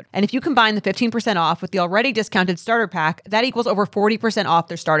exclusive code. And if you combine the 15% off with the already discounted starter pack, that equals over 40% off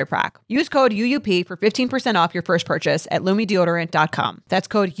their starter pack. Use code UUP for 15% off your first purchase at LumiDeodorant.com. That's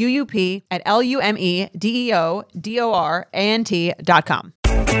code UUP at LumiDeodorant.com.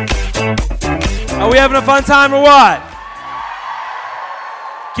 Are we having a fun time or what?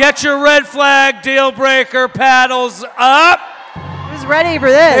 Get your red flag deal breaker paddles up. Who's ready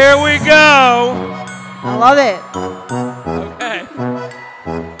for this? Here we go. I love it. Okay.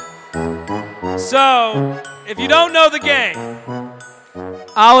 So, if you don't know the game,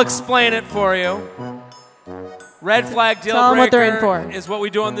 I'll explain it for you. Red flag deal Tell 'em what they're in breaker for. is what we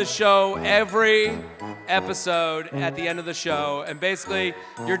do on this show every episode at the end of the show. And basically,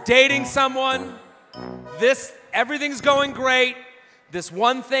 you're dating someone. Everything's going great. This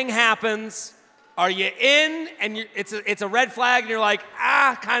one thing happens. Are you in? And it's a red flag, and you're like,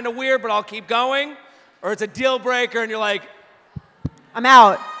 kind of weird, but I'll keep going. Or it's a deal breaker, and you're like, I'm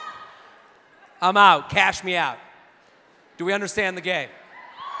out. I'm out. Cash me out. Do we understand the game?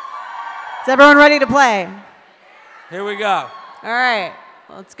 Is everyone ready to play? Here we go. All right,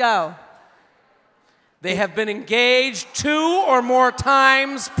 let's go. They have been engaged 2 or more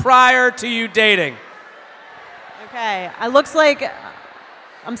times prior to you dating. Okay, it looks like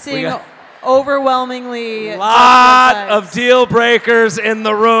I'm seeing got- overwhelmingly Lot red of flags. deal breakers in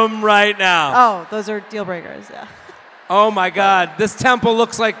the room right now. Oh, those are deal breakers, yeah. Oh my God, this temple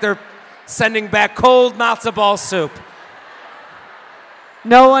looks like they're sending back cold matzo ball soup.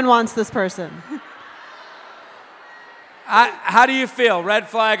 No one wants this person. How do you feel, red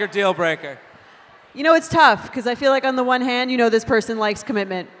flag or deal breaker? You know, it's tough because I feel like on the one hand, you know, this person likes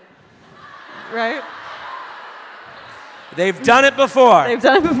commitment, right? They've done it before. They've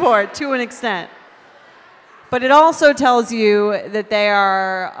done it before to an extent. But it also tells you that they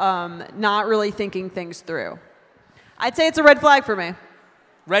are not really thinking things through. I'd say it's a red flag for me.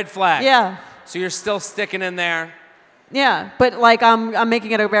 Red flag. Yeah. So you're still sticking in there. Yeah, but like I'm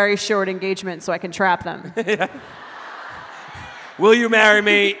making it a very short engagement so I can trap them. Will you marry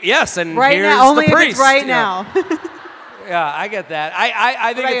me? Yes, and Right here's now, only the if priest. it's right Yeah. now. Yeah, I get that.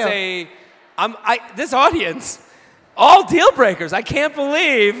 I think What it's this audience, all deal breakers. I can't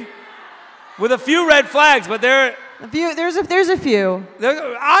believe, with a few red flags, but there's There's a few.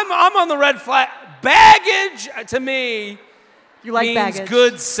 I'm on the red flag. Baggage to me You like means baggage.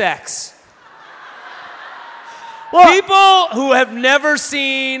 good sex. Well, People who have never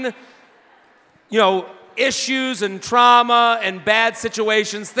seen, issues and trauma and bad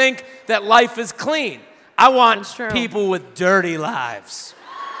situations think that life is clean. I want That's true. people with dirty lives.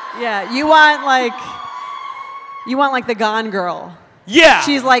 yeah, you want like the Gone Girl. Yeah.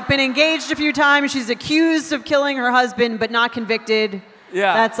 She's like been engaged a few times. She's accused of killing her husband, but not convicted.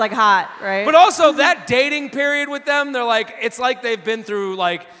 Yeah. That's like hot, right? But also that dating period with them, they're like, it's like they've been through,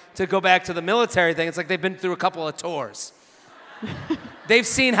 like, to go back to the military thing, it's like they've been through a couple of tours. They've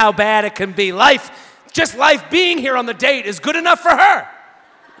seen how bad it can be. Just life being here on the date is good enough for her.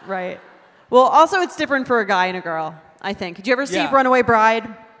 Right. Well, also it's different for a guy and a girl, I think. Did you ever see Yeah. Runaway Bride?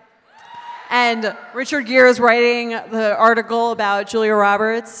 And Richard Gere is writing the article about Julia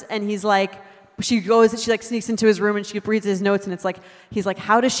Roberts, and he's like, she sneaks into his room and she reads his notes, and he's like,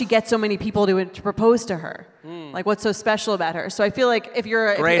 how does she get so many people to propose to her? Like, what's so special about her? So I feel like if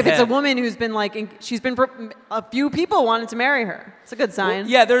it's a woman who's been a few people wanted to marry her, it's a good sign.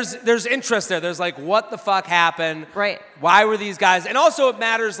 Yeah, there's interest there. There's like, what the fuck happened? Right. Why were these guys? And also it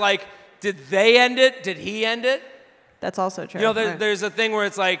matters, like, did they end it? Did he end it? That's also true. There, Right. there's a thing where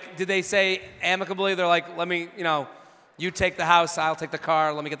it's like, did they say amicably? They're like, let me, you take the house, I'll take the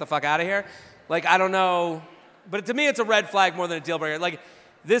car, let me get the fuck out of here. Like, I don't know. But to me, it's a red flag more than a deal breaker. Like,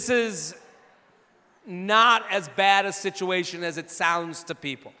 This is not as bad a situation as it sounds to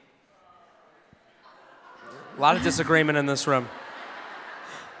people. A lot of disagreement in this room.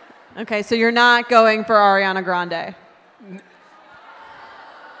 Okay, so you're not going for Ariana Grande.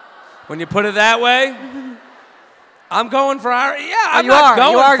 When you put it that way, I'm going for Ariana. Yeah, I'm you not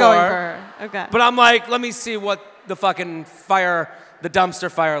are. You are for going her. for her. Okay. But I'm like, let me see what the fucking fire, the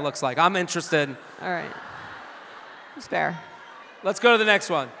dumpster fire looks like. I'm interested. All right. It's fair. Let's go to the next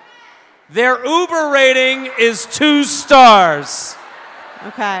one. Their Uber rating is 2 stars.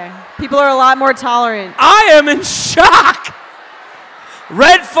 Okay. People are a lot more tolerant. I am in shock.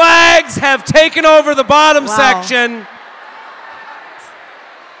 Red flags have taken over the bottom section.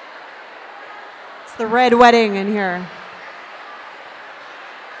 It's the red wedding in here.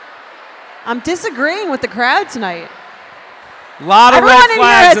 I'm disagreeing with the crowd tonight. A lot of Everyone red in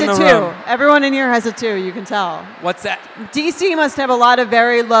flags here in has the a 2. room. Everyone in here has a 2, you can tell. What's that? DC must have a lot of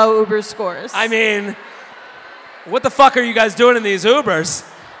very low Uber scores. I mean, what the fuck are you guys doing in these Ubers?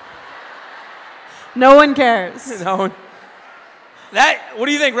 No one cares. No. What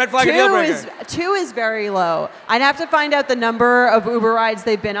do you think? Red flag or deal breaker? 2 is very low. I'd have to find out the number of Uber rides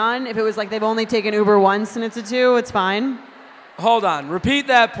they've been on. If it was like they've only taken Uber once and it's a 2, it's fine. Hold on. Repeat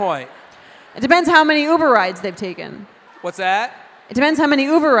that point. It depends how many Uber rides they've taken. What's that? It depends how many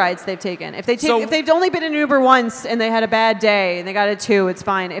Uber rides they've taken. If they've only been in Uber once and they had a bad day and they got a 2, it's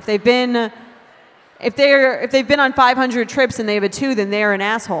fine. If they've been on 500 trips and they have a 2, then they're an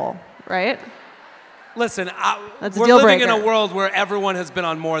asshole, right? Listen, That's a we're deal living in breaker. a world where everyone has been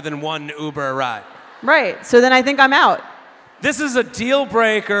on more than one Uber ride. Right. So then I think I'm out. This is a deal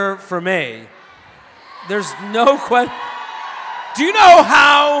breaker for me. There's no question. Do you know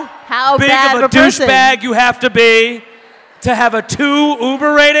how big bad of of a a person? douchebag you have to be to have a 2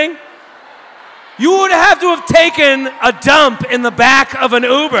 Uber rating? You would have to have taken a dump in the back of an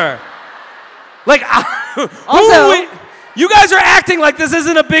Uber. Like, you guys are acting like this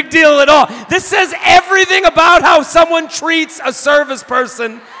isn't a big deal at all. This says everything about how someone treats a service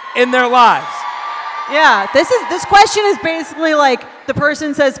person in their lives. Yeah, this question is basically like the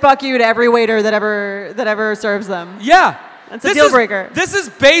person says "fuck you" to every waiter that ever serves them. Yeah. That's a deal breaker. This is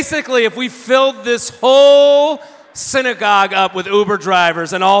basically if we filled this whole synagogue up with Uber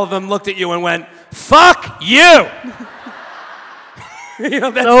drivers and all of them looked at you and went, "Fuck you."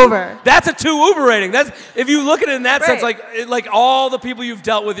 That's over. That's a 2 Uber rating. That's if you look at it in that sense, Right. like all the people you've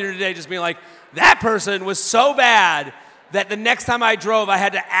dealt with here today, just being like, that person was so bad that the next time I drove, I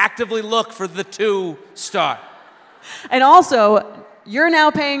had to actively look for the 2 star. And also, you're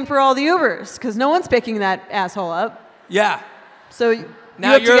now paying for all the Ubers because no one's picking that asshole up. Yeah. So you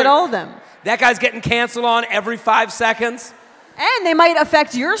Now have to get all of them. That guy's getting canceled on every 5 seconds. And they might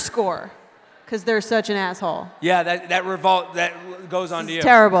affect your score because they're such an asshole. Yeah, that goes on to you. It's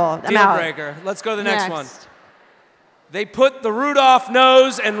terrible. I'm Deal out. breaker. Let's go to the next one. They put the Rudolph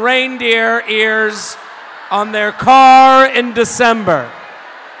nose and reindeer ears on their car in December.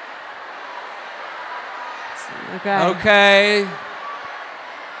 Okay. Okay.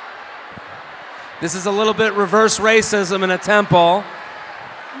 This is a little bit reverse racism in a temple.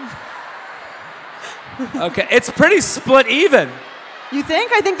 Okay, it's pretty split even. You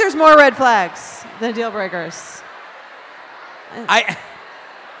think? I think there's more red flags than deal breakers. I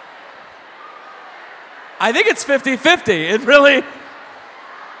think it's 50-50. It really...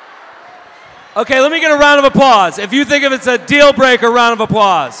 Okay, let me get a round of applause. If you think it's a deal breaker, round of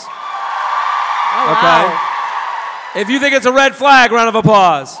applause. Oh, Okay. wow. If you think it's a red flag, round of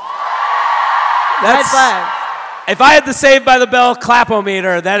applause. Red flag. If I had the Saved by the Bell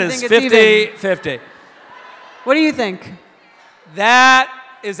clap-o-meter, that You is think it's 50-50. What do you think? That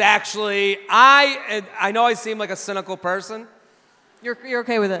is actually... I know I seem like a cynical person. You're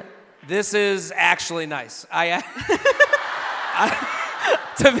okay with it? This is actually nice. To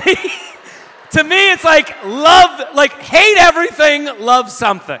me, it's like hate everything, love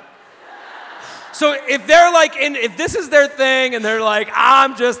something. So if they're like, if this is their thing, and they're like,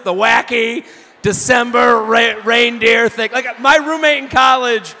 I'm just the wacky December reindeer thing. Like my roommate in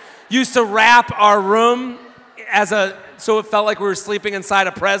college used to wrap our room so it felt like we were sleeping inside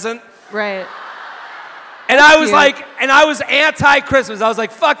a present. Right. And I was Cute. I was anti-Christmas. I was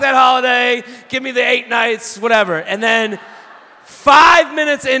like, fuck that holiday, give me the 8 nights, whatever. And then 5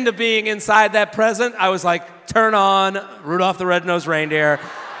 minutes into being inside that present, I was like, turn on Rudolph the Red-Nosed Reindeer.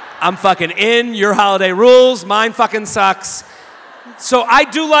 I'm fucking in, your holiday rules, mine fucking sucks. So I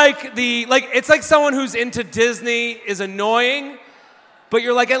do it's like someone who's into Disney is annoying, but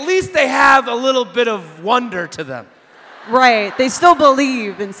you're like, at least they have a little bit of wonder to them. Right. They still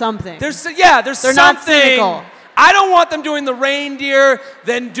believe in something. They're They're something. not cynical. I don't want them doing the reindeer,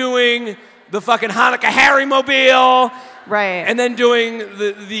 then doing the fucking Hanukkah Harry mobile. Right. And then doing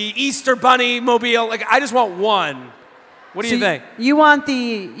the Easter Bunny mobile. Like, I just want one. What do you think? You want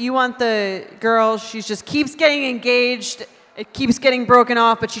the girl, she just keeps getting engaged, it keeps getting broken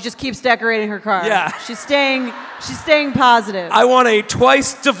off, but she just keeps decorating her car. Yeah. She's staying positive. I want a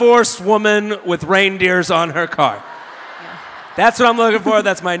twice divorced woman with reindeers on her car. Yeah. That's what I'm looking for.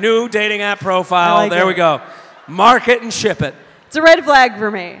 That's my new dating app profile. I like there it. we go. Mark it and ship it. It's a red flag for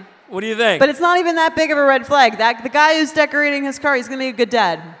me. What do you think? But it's not even that big of a red flag. The guy who's decorating his car, he's going to be a good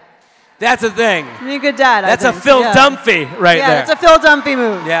dad. That's a thing. He's going to be a good dad, That's I a think. Phil Yeah. Dunphy right there. Yeah, that's a Phil Dunphy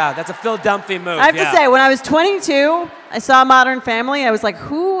move. Yeah, that's a Phil Dunphy move. I have to say, when I was 22, I saw Modern Family. I was like,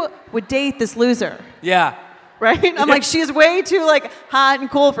 who would date this loser? Yeah. Right? I'm like, she's way too like hot and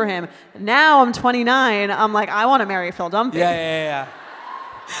cool for him. Now I'm 29. I'm like, I want to marry Phil Dunphy. Yeah.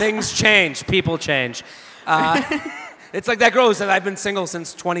 Things change. People change. It's like that girl who said, I've been single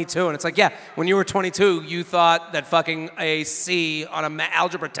since 22. And it's like, yeah, when you were 22, you thought that fucking a C on an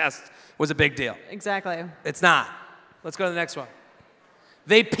algebra test was a big deal. Exactly. It's not. Let's go to the next one.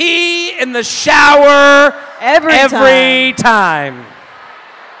 They pee in the shower every time.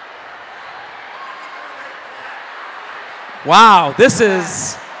 Wow, this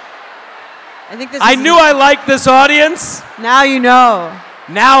is... I knew I liked this audience. Now you know.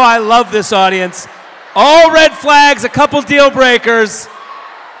 Now I love this audience. All red flags, a couple deal breakers.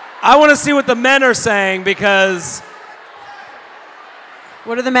 I want to see what the men are saying because...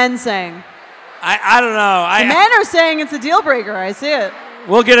 What are the men saying? I don't know. The men are saying it's a deal breaker. I see it.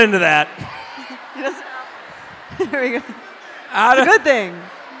 We'll get into that. There we go. It's a good thing.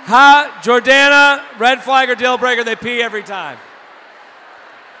 Jordana, red flag or deal breaker, they pee every time.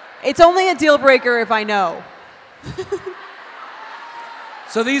 It's only a deal breaker if I know.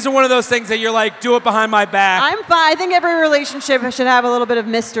 So these are one of those things that you're like, do it behind my back. I'm fine. I think every relationship should have a little bit of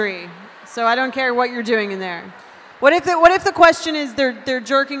mystery. So I don't care what you're doing in there. What if the question is they're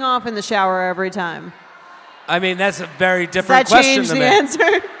jerking off in the shower every time? I mean, that's a very different Does that question change to the me.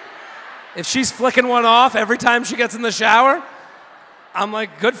 answer? If she's flicking one off every time she gets in the shower, I'm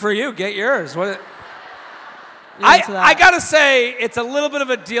like, good for you. Get yours. What? I gotta say, it's a little bit of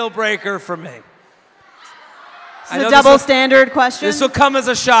a deal breaker for me. It's a double standard question. This will come as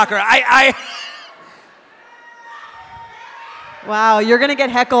a shocker. Wow, you're gonna get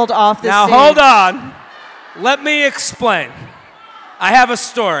heckled off this Now stage. hold on. Let me explain. I have a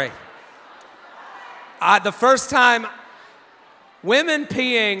story. The first time, women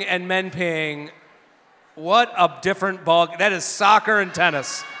peeing and men peeing, what a different ball. That is soccer and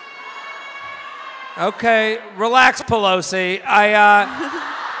tennis. Okay, relax, Pelosi.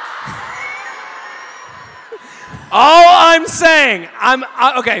 All I'm saying,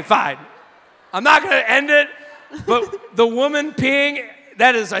 okay, fine. I'm not gonna end it, but the woman peeing,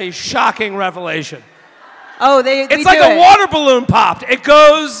 that is a shocking revelation. Oh, it's like a water balloon popped. It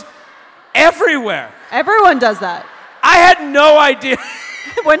goes everywhere. Everyone does that. I had no idea.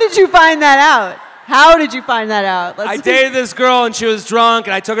 When did you find that out? How did you find that out? I dated this girl and she was drunk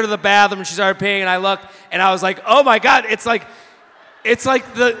and I took her to the bathroom and she started peeing and I looked and I was like, oh my God, it's like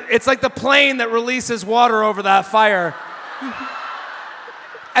the plane that releases water over that fire.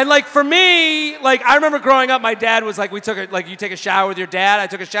 And like for me, like I remember growing up, my dad was like, you take a shower with your dad. I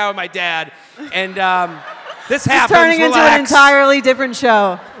took a shower with my dad, and this happens. Turning into an entirely different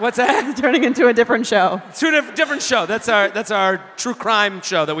show. What's that? Turning into a different show. Different show. That's our true crime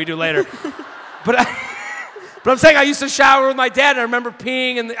show that we do later. But I'm saying I used to shower with my dad, and I remember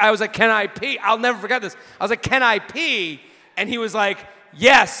peeing, and I was like, "Can I pee?" I'll never forget this. I was like, "Can I pee?" And he was like,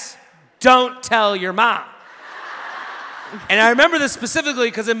 "Yes. Don't tell your mom." And I remember this specifically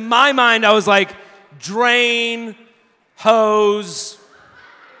because in my mind I was like, drain, hose,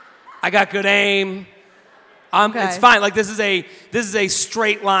 I got good aim. Okay. It's fine. Like this is a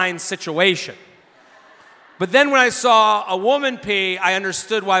straight line situation. But then when I saw a woman pee, I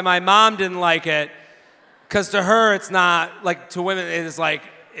understood why my mom didn't like it. Because to her, it's not like to women. It is like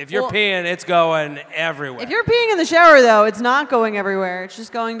if you're peeing, it's going everywhere. If you're peeing in the shower, though, it's not going everywhere. It's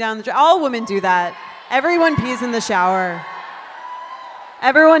just going down the. All women do that. Everyone pees in the shower.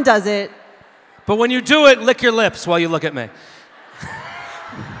 Everyone does it. But when you do it, lick your lips while you look at me.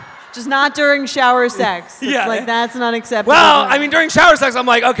 Just not during shower sex. It's Yeah. like that's not acceptable. Well, I mean, during shower sex, I'm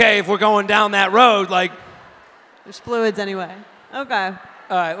like, okay, if we're going down that road, like. There's fluids anyway. Okay. All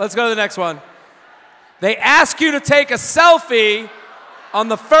right, let's go to the next one. They ask you to take a selfie on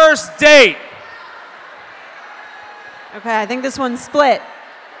the first date. Okay, I think this one's split.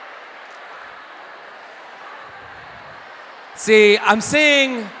 See, I'm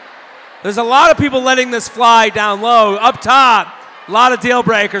seeing There's a lot of people letting this fly down low. Up top, a lot of deal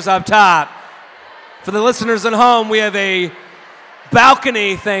breakers up top. For the listeners at home, we have a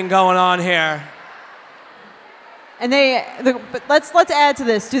balcony thing going on here. And but let's add to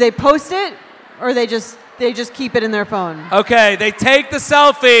this. Do they post it, or they just keep it in their phone? Okay, they take the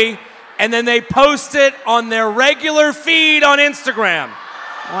selfie and then they post it on their regular feed on Instagram.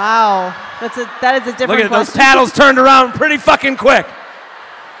 Wow, that is a different Look at question. those paddles turned around pretty fucking quick.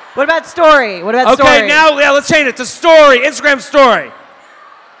 What about story? Okay, now let's change it to story, Instagram story.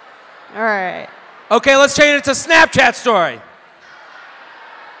 All right. Okay, let's change it to Snapchat story.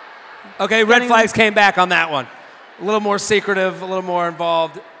 Okay, red flags came back on that one. A little more secretive, a little more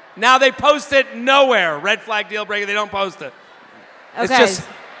involved. Now they post it nowhere. Red flag, deal breaker, they don't post it. Okay.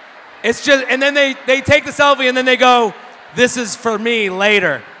 It's just, and then they take the selfie and then they go, "This is for me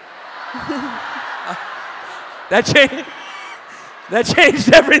later." That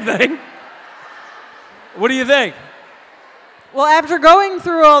changed everything. What do you think? Well, after going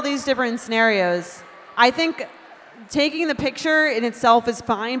through all these different scenarios, I think taking the picture in itself is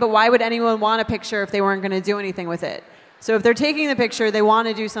fine, but why would anyone want a picture if they weren't going to do anything with it? So if they're taking the picture, they want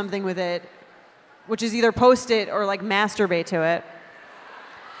to do something with it, which is either post it or like masturbate to it.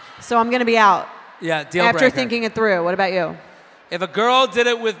 So I'm going to be out. Yeah, deal after breaker. thinking it through. What about you? If a girl did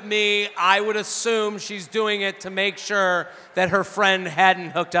it with me, I would assume she's doing it to make sure that her friend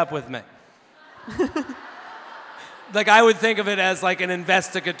hadn't hooked up with me. Like, I would think of it as like an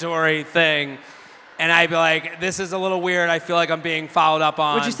investigatory thing, and I'd be like, this is a little weird. I feel like I'm being followed up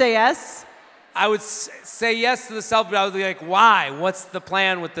on. Would you say yes? I would say yes to the selfie, but I would be like, why? What's the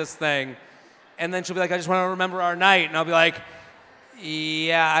plan with this thing? And then she'll be like, I just want to remember our night. And I'll be like,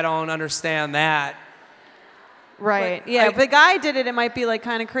 yeah, I don't understand that. Right. But yeah, if a guy did it, it might be like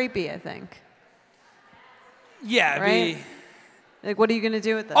kind of creepy, I think. Yeah, it'd Right? be... Like, what are you going to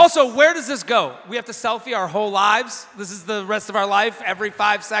do with this? Also, where does this go? We have to selfie our whole lives? This is the rest of our life, every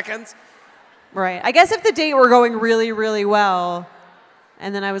 5 seconds? Right. I guess if the date were going really, really well,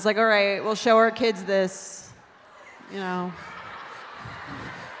 and then I was like, all right, we'll show our kids this, you know.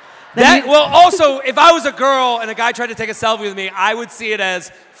 Well, also, if I was a girl and a guy tried to take a selfie with me, I would see it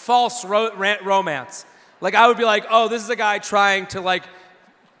as false romance. Like, I would be like, oh, this is a guy trying to, like,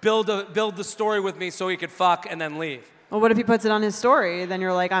 build the story with me so he could fuck and then leave. Well, what if he puts it on his story? Then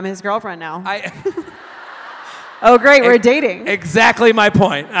you're like, I'm his girlfriend now. Oh, great, we're dating. Exactly my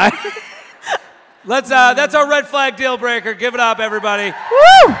point. That's our red flag deal breaker. Give it up, everybody.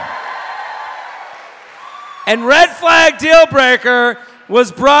 Woo! And red flag deal breaker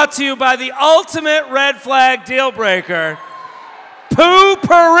was brought to you by the ultimate red flag deal breaker,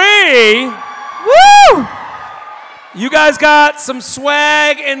 Poo-Pourri. Woo! You guys got some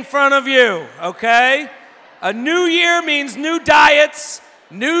swag in front of you, okay? A new year means new diets.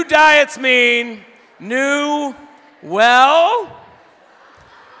 New diets mean new, well,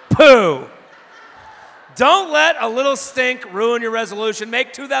 poo. Don't let a little stink ruin your resolution.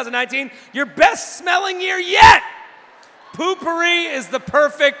 Make 2019 your best smelling year yet. Poo-Pourri is the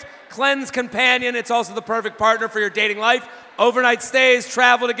perfect cleanse companion. It's also the perfect partner for your dating life. Overnight stays,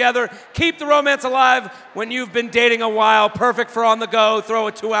 travel together, keep the romance alive when you've been dating a while. Perfect for on the go. Throw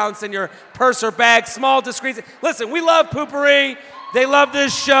a 2-ounce in your purse or bag. Small, discreet. Listen, we love Poo-Pourri. They love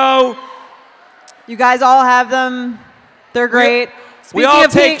this show. You guys all have them. They're great. We all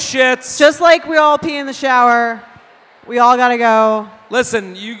take shits. Just like we all pee in the shower, we all gotta go.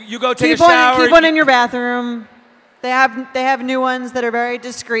 Listen, you go take a shower. Keep one in your bathroom. They have new ones that are very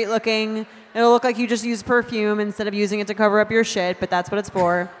discreet looking. It'll look like you just used perfume instead of using it to cover up your shit, but that's what it's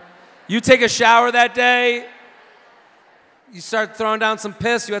for. You take a shower that day, you start throwing down some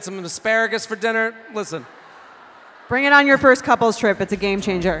piss, you had some asparagus for dinner. Listen. Bring it on your first couples trip. It's a game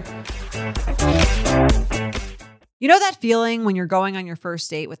changer. You know that feeling when you're going on your first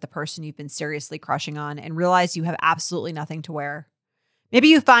date with the person you've been seriously crushing on and realize you have absolutely nothing to wear? Maybe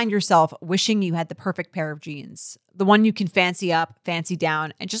you find yourself wishing you had the perfect pair of jeans, the one you can fancy up, fancy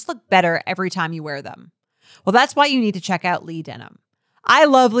down, and just look better every time you wear them. Well, that's why you need to check out Lee Denim. I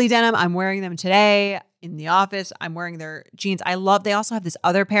love Lee Denim. I'm wearing them today in the office. I'm wearing their jeans. They also have this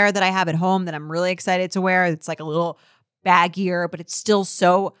other pair that I have at home that I'm really excited to wear. It's like a little baggier, but it's still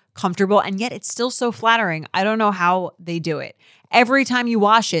so comfortable, and yet it's still so flattering. I don't know how they do it. Every time you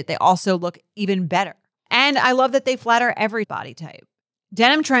wash it, they also look even better. And I love that they flatter every body type.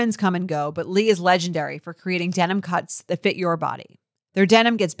 Denim trends come and go, but Lee is legendary for creating denim cuts that fit your body. Their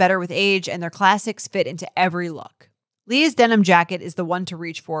denim gets better with age, and their classics fit into every look. Lee's denim jacket is the one to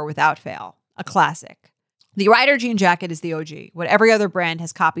reach for without fail, a classic. The Rider jean jacket is the OG, what every other brand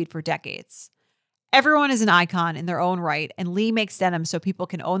has copied for decades. Everyone is an icon in their own right, and Lee makes denim so people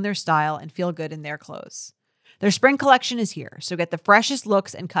can own their style and feel good in their clothes. Their spring collection is here, so get the freshest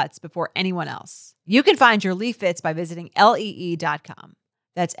looks and cuts before anyone else. You can find your Lee fits by visiting lee.com.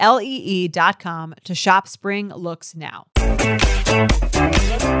 That's lee.com to shop spring looks now.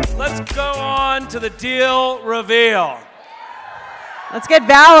 Let's go on to the deal reveal. Let's get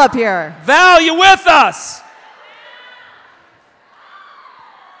Val up here. Val, you with us?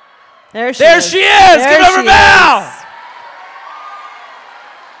 There she There is. she is. There Give it over she Val. is.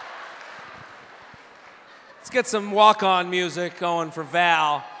 Let's get some walk-on music going for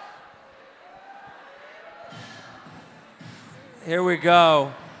Val. Here we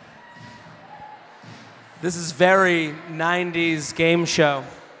go. This is very 90s game show.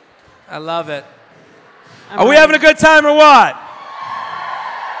 I love it. Are we having a good time or what?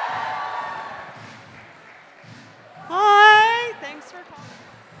 Hi. Thanks for calling.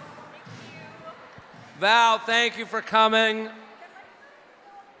 Val, thank you for coming.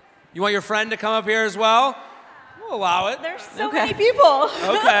 You want your friend to come up here as well? We'll allow it. There's so Okay. many people.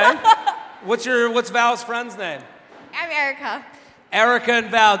 Okay. What's Val's friend's name? I'm Erica. Erica and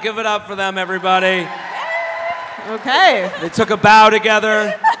Val. Give it up for them, everybody. Okay. They took a bow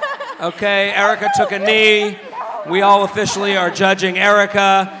together. Okay, Erica took a knee. We all officially are judging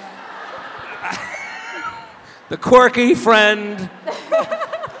Erica. The quirky friend.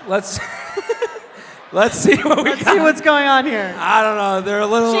 Let's see what we got. Let's see what's going on here. I don't know. They're a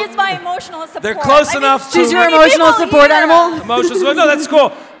little. She's my emotional support. They're close enough She's to your many emotional people support here. animal? emotions. No, that's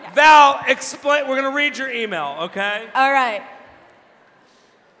cool. Val, explain. We're gonna read your email, okay? All right.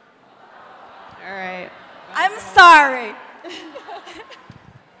 All right. I'm sorry.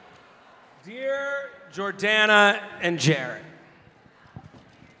 Dear Jordana and Jared,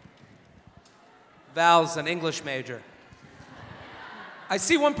 Val's an English major. I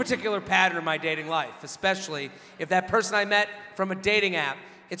see one particular pattern in my dating life, especially if that person I met from a dating app,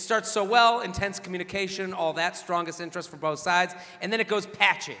 it starts so well, intense communication, all that, strongest interest for both sides, and then it goes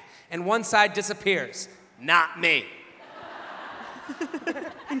patchy, and one side disappears. Not me.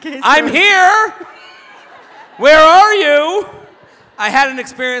 I'm here. Where are you? I had an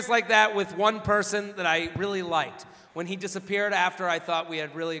experience like that with one person that I really liked. When he disappeared after I thought we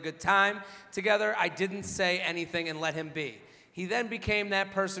had really a good time together, I didn't say anything and let him be. He then became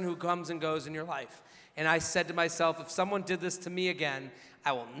that person who comes and goes in your life. And I said to myself, if someone did this to me again,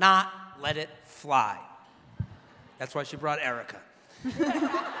 I will not let it fly. That's why she brought Erica.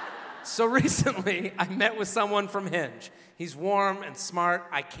 So recently, I met with someone from Hinge. He's warm and smart.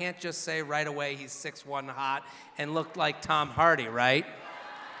 I can't just say right away he's 6'1" hot and looked like Tom Hardy, right?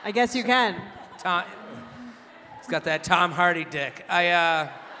 I guess you can. He's got that Tom Hardy dick.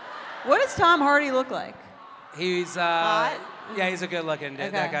 What does Tom Hardy look like? He's Hot? yeah, he's a good looking. Okay.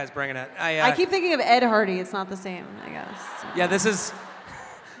 That guy's bringing it. I keep thinking of Ed Hardy. It's not the same, I guess. Yeah, this is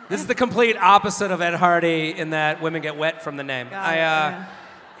the complete opposite of Ed Hardy in that women get wet from the name. Got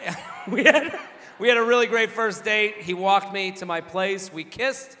it, We had a really great first date. He walked me to my place. We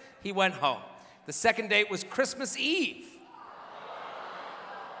kissed. He went home. The second date was Christmas Eve.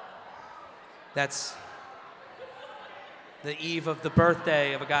 That's the eve of the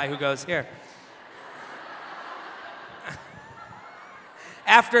birthday of a guy who goes here.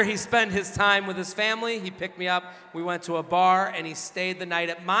 After he spent his time with his family, he picked me up. We went to a bar, and he stayed the night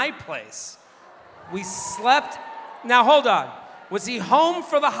at my place. We slept. Now, hold on. Was he home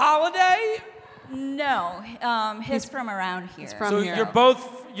for the holiday? No, he's from around here. from So here.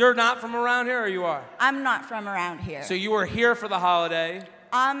 you're not from around here, or you are? I'm not from around here. So you were here for the holiday.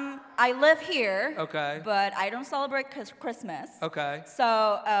 I live here. Okay. But I don't celebrate Christmas. Okay.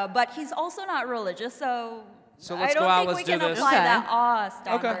 So, but he's also not religious, so. So let's I don't go out, think let's we do can this. apply Okay. that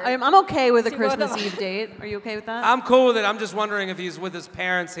standard. I'm okay with a To both of Christmas us. Eve date. Are you okay with that? I'm cool with it. I'm just wondering if he's with his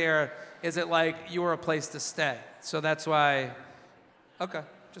parents here. Is it like you were a place to stay? So that's why. Okay.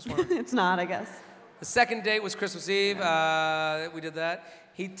 Just wondering. It's not, I guess. The second date was Christmas Eve. We did that.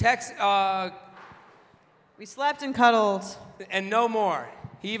 He texted, We slept and cuddled. and no more.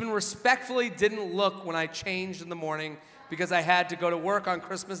 He even respectfully didn't look when I changed in the morning because I had to go to work on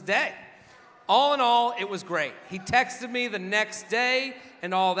Christmas Day. All in all, it was great. He texted me the next day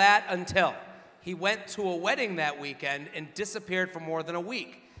and all that until he went to a wedding that weekend and disappeared for more than a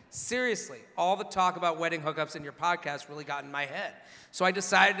week. Seriously, all the talk about wedding hookups in your podcast really got in my head. So I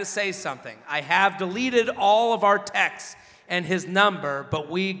decided to say something. I have deleted all of our texts and his number, but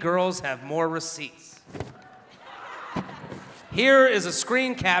we girls have more receipts. Here is a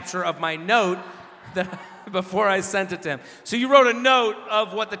screen capture of my note that before I sent it to him. So you wrote a note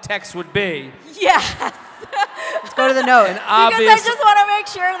of what the text would be. Yes. Let's go to the note. An Because obvious. I just want to make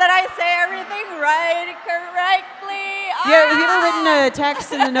sure that I say everything right, correctly. Have you ever written a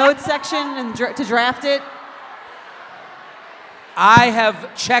text in the notes section and to draft it? I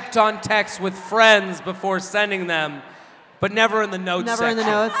have checked on texts with friends before sending them, but never in the notes Never section. in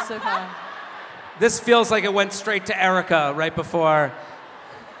the notes? Okay. This feels like it went straight to Erica right before.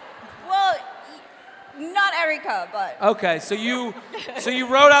 Well, not Erica, but. Okay, so you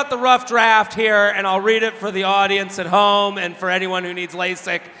wrote out the rough draft here, and I'll read it for the audience at home and for anyone who needs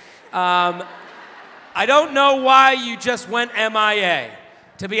LASIK. I don't know why you just went MIA.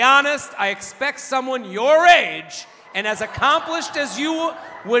 To be honest, I expect someone your age and as accomplished as you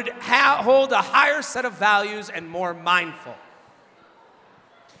would hold a higher set of values and more mindful.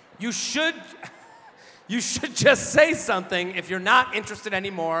 You should just say something if you're not interested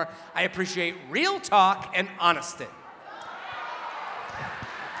anymore. I appreciate real talk and honesty.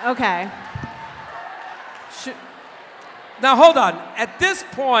 Okay. Now hold on. At this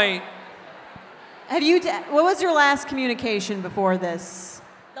point, What was your last communication before this?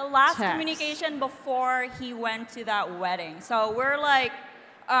 The last text? communication before he went to that wedding. So we're like,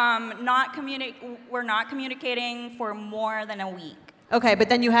 we're not communicating for more than a week. Okay, but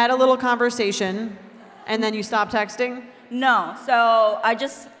then you had a little conversation, and then you stopped texting? No, so I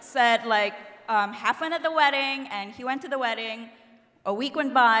just said like, have fun at the wedding, and he went to the wedding. A week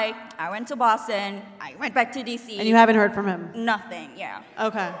went by, I went to Boston, I went back to DC. And you haven't heard from him? Nothing, yeah.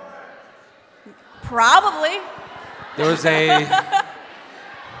 Okay. Probably. there was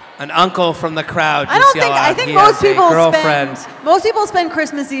an uncle from the crowd. I think most people spend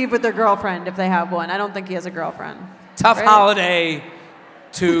Christmas Eve with their girlfriend if they have one. I don't think he has a girlfriend. Tough Right? holiday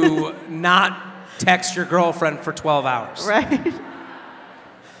to not text your girlfriend for 12 hours. Right?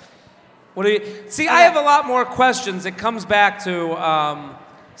 What do you see? I have a lot more questions. It comes back to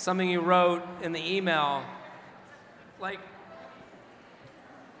something you wrote in the email. Like,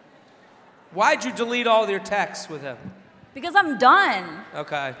 why'd you delete all your texts with him? Because I'm done.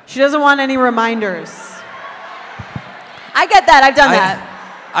 Okay. She doesn't want any reminders. I get that. I've done that.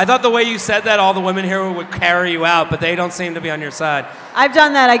 I thought the way you said that, all the women here would carry you out, but they don't seem to be on your side. I've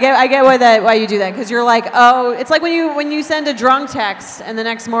done that. I get why you do that, because you're like, oh, it's like when you send a drunk text and the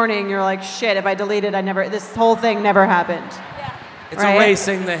next morning you're like, shit, if I deleted, this whole thing never happened. It's right?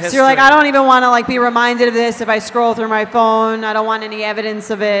 erasing the history. So you're like, I don't even want to like be reminded of this if I scroll through my phone. I don't want any evidence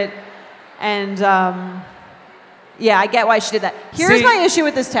of it. And yeah, I get why she did that. Here's my issue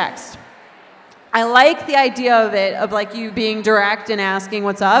with this text. I like the idea of it, of like you being direct and asking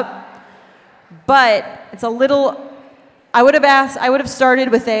what's up, but it's a little, I would have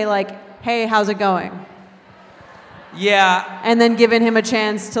started with a like, hey, how's it going? Yeah. And then given him a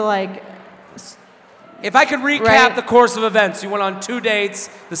chance to like. If I could recap Right. the course of events, you went on 2 dates.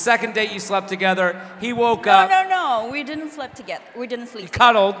 The second date you slept together. He woke up. No, we didn't sleep together. We didn't sleep You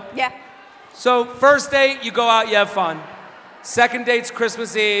together. cuddled. Yeah. So first date, you go out, you have fun. Second date's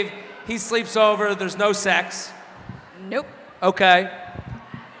Christmas Eve. He sleeps over. There's no sex. Nope. Okay.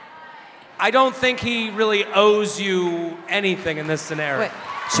 I don't think he really owes you anything in this scenario. Wait,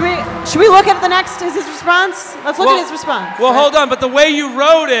 should we look at the next, his response? Let's look at his response. Well, right? hold on. But the way you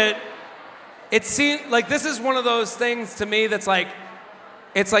wrote it, it seemed like this is one of those things to me that's like,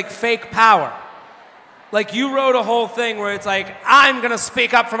 it's like fake power. Like you wrote a whole thing where it's like, I'm going to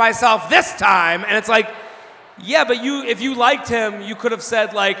speak up for myself this time. And it's like, yeah, but if you liked him, you could have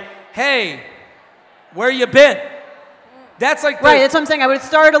said like, hey, where you been? That's like Right, that's what I'm saying. I would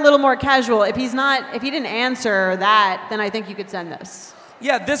start a little more casual. If he didn't answer that, then I think you could send this.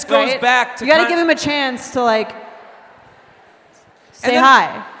 Yeah, this goes Right? back to You got to give him a chance to like say then,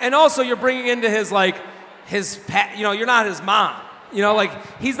 hi. And also you're bringing into you're not his mom. You know, like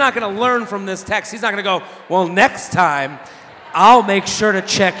he's not going to learn from this text. He's not going to go, well, next time I'll make sure to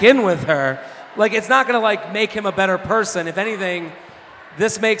check in with her. Like it's not going to like make him a better person. If anything,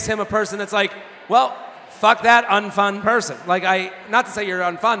 this makes him a person that's like, well, fuck that unfun person. Like not to say you're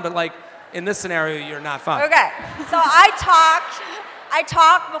unfun, but like in this scenario, you're not fun. Okay. So I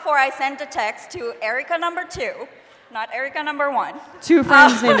talked before I sent a text to Erica number 2, not Erica number 1. 2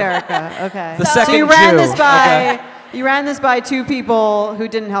 friends named Erica. Okay. The so second you ran Jew. this by Okay. you ran this by 2 people who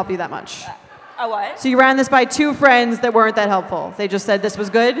didn't help you that much. A what? So you ran this by 2 friends that weren't that helpful. They just said this was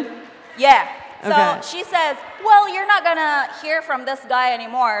good. Yeah. So Okay. she says, well, you're not going to hear from this guy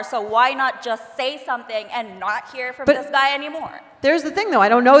anymore, so why not just say something and not hear from But- this guy anymore? There's the thing though. I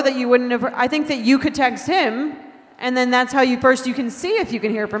don't know that you wouldn't have. I think that you could text him, and then that's how you can see if you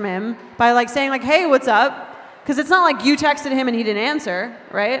can hear from him by like saying like, hey, what's up? Because it's not like you texted him and he didn't answer,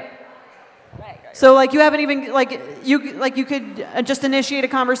 right? Right. So like you haven't even you could just initiate a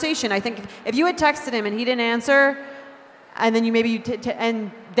conversation. I think if you had texted him and he didn't answer, and then you maybe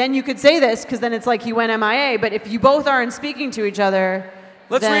and then you could say this because then it's like he went MIA. But if you both aren't speaking to each other,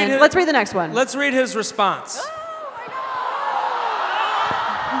 let's read the next one. Let's read his response.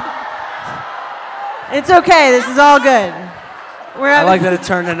 It's okay. This is all good. I like that it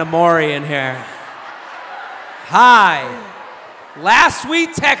turned into Maury in here. Hi. Last we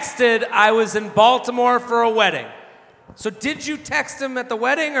texted, I was in Baltimore for a wedding. So did you text him at the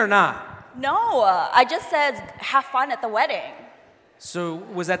wedding or not? No, I just said have fun at the wedding. So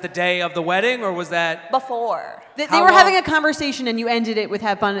was that the day of the wedding or was that? Before. They were having a conversation and you ended it with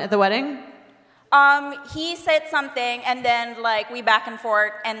have fun at the wedding? He said something and then like we back and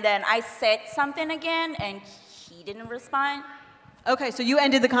forth and then I said something again and he didn't respond. Okay, so you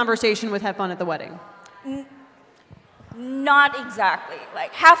ended the conversation with have fun at the wedding. Not exactly.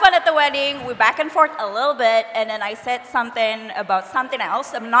 Like, have fun at the wedding, we back and forth a little bit, and then I said something about something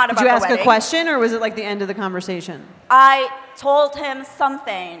else, not about the wedding. Did you ask a question, or was it like the end of the conversation? I told him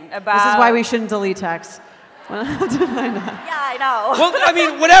something about... This is why we shouldn't delete texts. Yeah, I know. Well, I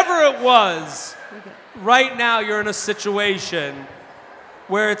mean, whatever it was, right now you're in a situation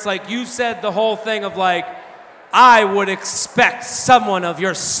where it's like you said the whole thing of like, I would expect someone of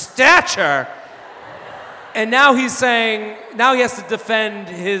your stature. And now he's saying, now he has to defend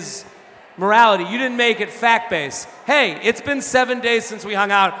his morality. You didn't make it fact-based. Hey, it's been 7 days since we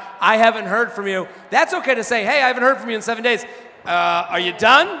hung out. I haven't heard from you. That's okay to say, hey, I haven't heard from you in 7 days. Are you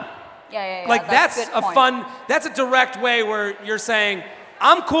done? Yeah. Like that's a fun, that's a direct way where you're saying,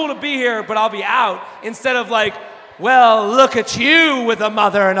 I'm cool to be here, but I'll be out. Instead of like, well, look at you with a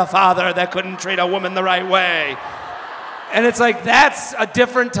mother and a father that couldn't treat a woman the right way. And it's like, that's a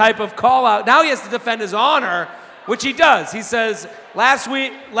different type of call out. Now he has to defend his honor, which he does. He says, last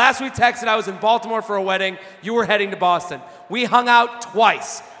week texted, I was in Baltimore for a wedding. You were heading to Boston. We hung out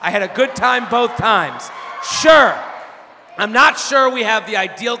twice. I had a good time both times. Sure, I'm not sure we have the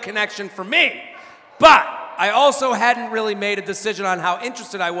ideal connection for me, but I also hadn't really made a decision on how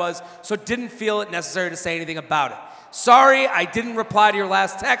interested I was, so didn't feel it necessary to say anything about it. Sorry, I didn't reply to your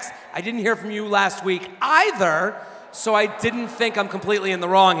last text. I didn't hear from you last week either. So I didn't think I'm completely in the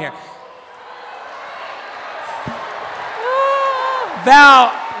wrong here.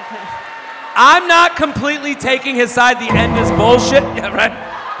 Val, I'm not completely taking his side. The end is bullshit. Yeah, right?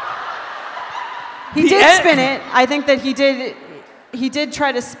 He did spin it. I think that he did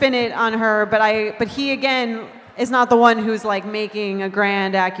try to spin it on her, but he again is not the one who's like making a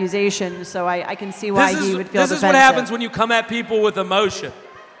grand accusation, so I can see why he would feel defensive. This is what happens when you come at people with emotion.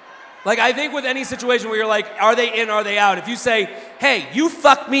 Like, I think with any situation where you're like, are they in, are they out? If you say, hey, you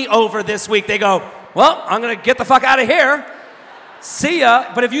fucked me over this week, they go, well, I'm going to get the fuck out of here. See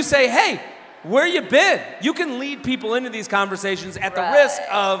ya. But if you say, hey, where you been? You can lead people into these conversations at the risk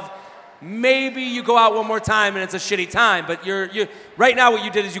of maybe you go out one more time and it's a shitty time. But you're right now what you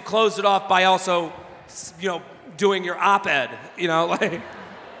did is you closed it off by also, doing your op-ed, like.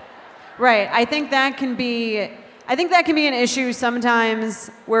 Right. I think that can be an issue sometimes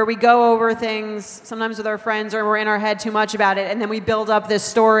where we go over things, sometimes with our friends, or we're in our head too much about it, and then we build up this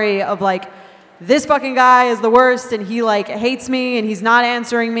story of like, this fucking guy is the worst, and he like hates me, and he's not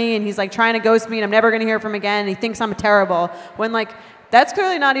answering me, and he's like trying to ghost me, and I'm never gonna hear from him again, and he thinks I'm terrible. When like, that's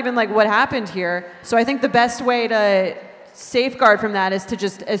clearly not even like what happened here. So I think the best way to safeguard from that is to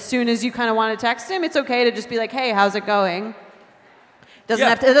just, as soon as you kind of want to text him, it's okay to just be like, hey, how's it going? It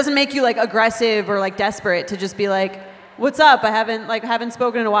doesn't make you like aggressive or like desperate to just be like, what's up? I haven't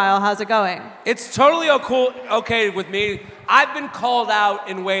spoken in a while. How's it going? It's totally okay with me. I've been called out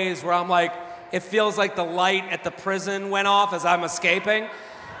in ways where I'm like, it feels like the light at the prison went off as I'm escaping.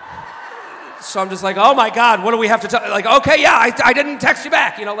 So I'm just like, oh my God, what do we have to tell? Like, okay, yeah, I didn't text you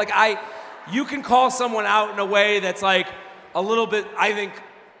back. You can call someone out in a way that's like a little bit, I think,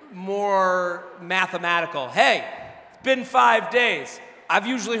 more mathematical. Hey, it's been 5 days. I've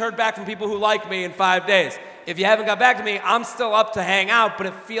usually heard back from people who like me in 5 days. If you haven't got back to me, I'm still up to hang out, but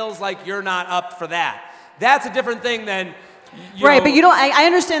it feels like you're not up for that. That's a different thing than, Right, but you don't, I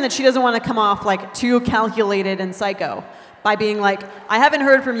understand that she doesn't want to come off like too calculated and psycho by being like, I haven't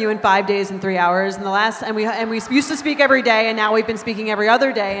heard from you in 5 days and 3 hours, and we used to speak every day, and now we've been speaking every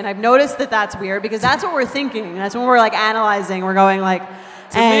other day, and I've noticed that that's weird, because that's what we're thinking. That's when we're like analyzing, we're going like,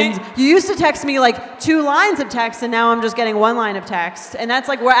 you used to text me like 2 lines of text, and now I'm just getting 1 line of text, and that's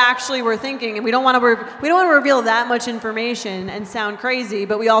like we're thinking, and we don't want to reveal that much information and sound crazy,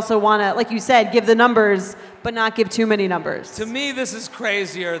 but we also want to, like you said, give the numbers, but not give too many numbers. To me, this is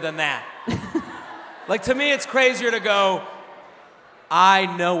crazier than that. Like, to me, it's crazier to go,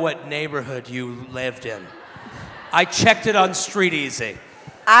 I know what neighborhood you lived in. I checked it on Street Easy.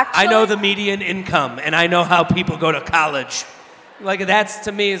 Actually, I know the median income, and I know how people go to college. Like, that's,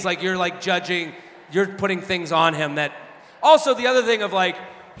 to me, is like you're like judging, you're putting things on him that... Also, the other thing of like,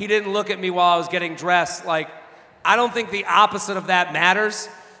 he didn't look at me while I was getting dressed, like, I don't think the opposite of that matters.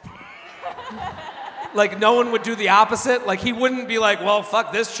 Like, no one would do the opposite. Like, he wouldn't be like, well,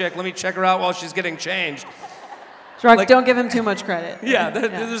 fuck this chick, let me check her out while she's getting changed. Shrug, like- don't give him too much credit. Yeah,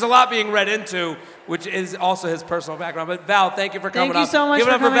 there's a lot being read into, which is also his personal background. But Val, thank you for coming up. Thank you so much Give it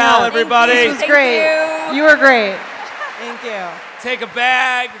for up for coming Val, up. everybody. This was Thank great. you. You were great. Thank you. Take a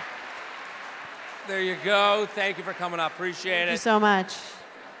bag. There you go. Thank you for coming up. Appreciate Thank you it. so much.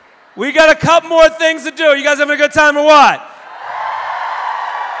 We got a couple more things to do. You guys having a good time or what?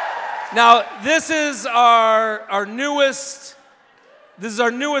 Now, this is our newest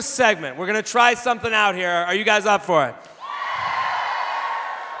segment. We're going to try something out here. Are you guys up for it?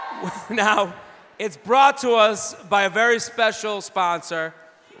 Now, it's brought to us by a very special sponsor.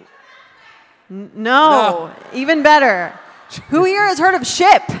 No, even better. Who here has heard of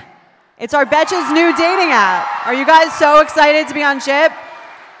Ship? It's our Betches new dating app. Are you guys so excited to be on Ship?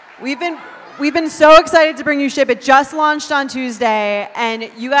 We've been so excited to bring you Ship. It just launched on Tuesday,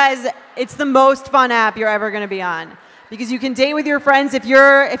 and you guys, it's the most fun app you're ever going to be on because you can date with your friends. If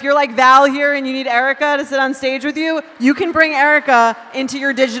you're like Val here and you need Erica to sit on stage with you, you can bring Erica into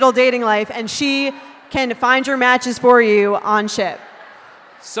your digital dating life, and she can find your matches for you on Ship.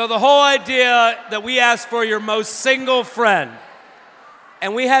 So the whole idea that we asked for your most single friend,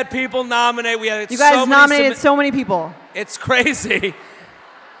 and we had people nominate. We had You guys so nominated so many people. It's crazy.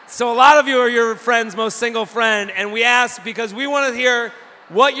 So a lot of you are your friend's most single friend, and we asked because we want to hear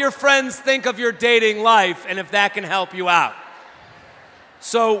what your friends think of your dating life and if that can help you out.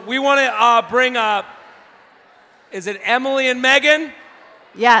 So we want to bring up, is it Emily and Megan?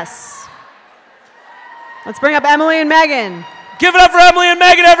 Yes. Let's bring up Emily and Megan. Give it up for Emily and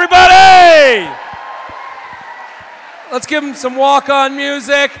Megan, everybody! Let's give them some walk-on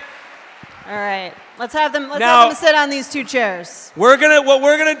music. All right. Let's have them sit on these two chairs. What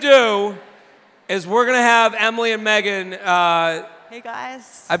we're gonna do is we're gonna have Emily and Megan. Hey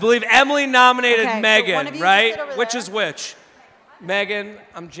guys. I believe Emily nominated Okay, so one Megan, of you right? sit over Which there. is which? Megan,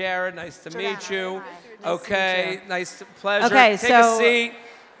 I'm Jared. Nice to meet you. Nice okay, to meet you. nice pleasure. Okay, Take so a seat.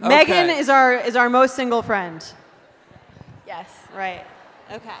 Megan Okay. is our most single friend. Yes. Right.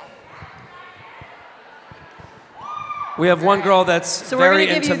 Okay. We have one girl that's So we're very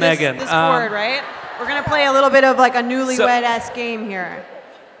gonna give into you Megan. this board, right? We're gonna play a little bit of like a newlywed-esque game here.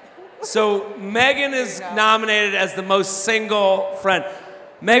 So Megan is nominated as the most single friend.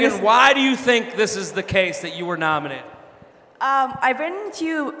 Megan, why do you think this is the case that you were nominated? I've ran into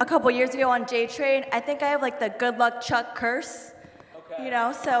you a couple years ago on J-Train. I think I have like the good luck Chuck curse. Okay. You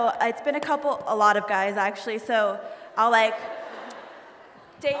know, so it's been a lot of guys actually. So I'll like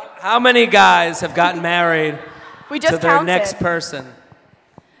date. How many guys have gotten married We just to their counted. next person?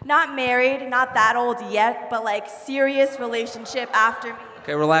 Not married, not that old yet, but like serious relationship after me.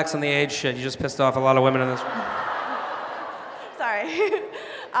 Okay, relax on the age shit. You just pissed off a lot of women in this room. Sorry.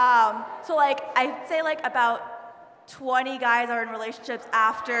 So like I'd say like about 20 guys are in relationships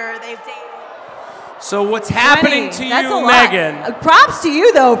after they've dated. So what's happening 20. to That's you, a lot. Megan? Props to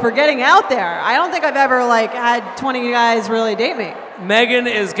you though for getting out there. I don't think I've ever like had 20 guys really date me. Megan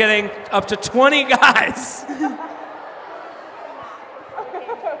is getting up to 20 guys.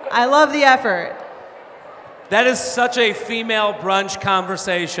 I love the effort. That is such a female brunch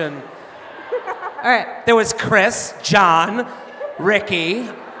conversation. All right. There was Chris, John, Ricky.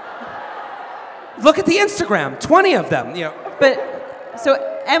 Look at the Instagram, 20 of them. You know. But so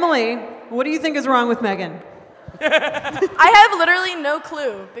Emily, what do you think is wrong with Megan? I have literally no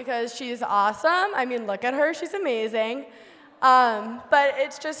clue because she's awesome. I mean, look at her, she's amazing. But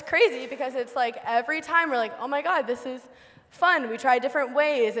it's just crazy because it's like every time we're like, oh my God, this is fun. We try different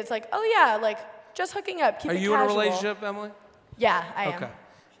ways. It's like, oh yeah, like just hooking up, keep Are it you in a casual. relationship, Emily? Yeah, I am. Okay.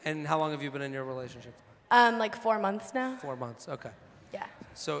 And how long have you been in your relationship? Like 4 months now. 4 months. Okay. Yeah.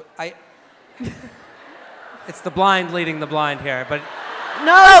 So it's the blind leading the blind here, but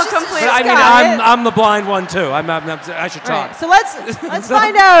No, completely. I mean I'm the blind one too. I should All talk. right, so let's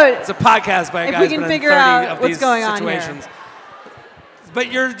find out. It's a podcast by a If guy we who's can been figure in 30 out of what's these going on here. situations.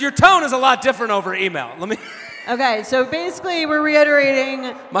 But your tone is a lot different over email. Okay, so basically we're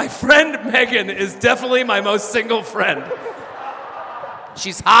reiterating. My friend Megan is definitely my most single friend.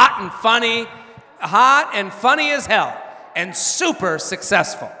 She's hot and funny as hell, and super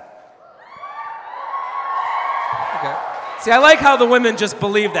successful. Okay. See, I like how the women just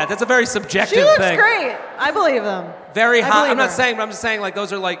believe that. That's a very subjective She looks thing. great. I believe them. Very I hot. believe I'm not her. saying, but I'm just saying, like,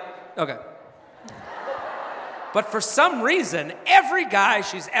 those are like, okay. But for some reason, every guy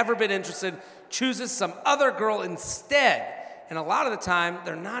she's ever been interested in chooses some other girl instead. And a lot of the time,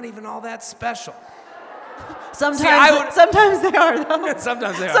 they're not even all that special. Sometimes, sometimes they are, though.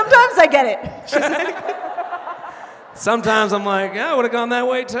 Sometimes they are. Sometimes I get it. Sometimes I'm like, yeah, I would have gone that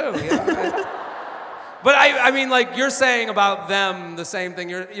way too. But I mean, like you're saying about them, the same thing.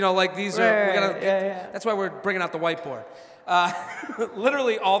 Like these are. We gotta, That's why we're bringing out the whiteboard.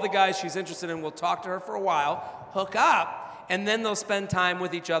 Literally, all the guys she's interested in will talk to her for a while, hook up, and then they'll spend time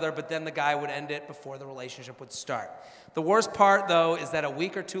with each other. But then the guy would end it before the relationship would start. The worst part, though, is that a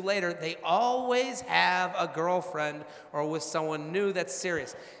week or two later, they always have a girlfriend or with someone new that's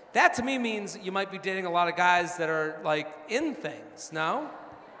serious. That to me means you might be dating a lot of guys that are like in things, no?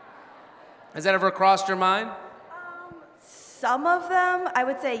 Has that ever crossed your mind? Some of them, I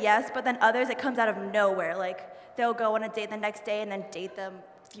would say yes, but then others, it comes out of nowhere. Like, they'll go on a date the next day and then date them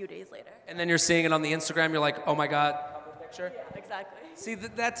a few days later. And then you're seeing it on the Instagram, you're like, oh my God, couple picture? Yeah, exactly. See,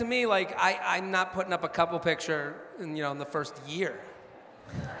 that to me, like, I'm not putting up a couple picture in the first year.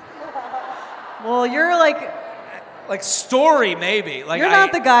 Well, you're like story, maybe. Like you're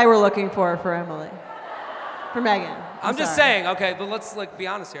not the guy we're looking for Emily. For Megan. I'm just sorry. saying, okay, but let's be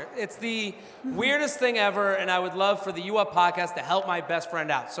honest here. It's the weirdest thing ever, and I would love for the U Up podcast to help my best friend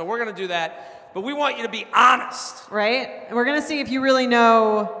out. So we're gonna do that, but we want you to be honest. Right? And we're gonna see if you really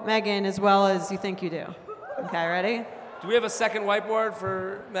know Megan as well as you think you do. Okay, ready? Do we have a second whiteboard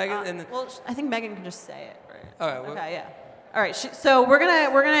for Megan? Well, I think Megan can just say it, right? All right. Okay, yeah. All right. So we're gonna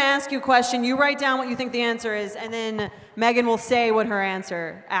ask you a question. You write down what you think the answer is, and then Megan will say what her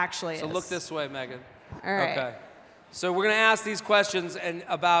answer actually is. So look this way, Megan. All right. Okay. So we're gonna ask these questions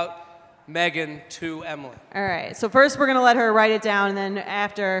about Megan to Emily. All right. So first we're gonna let her write it down, and then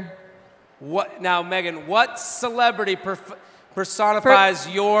after. Now, Megan, what celebrity personifies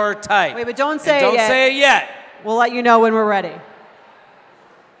your type? Wait, but don't say and it yet. Don't say it yet. We'll let you know when we're ready.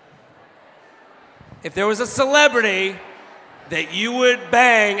 If there was a celebrity that you would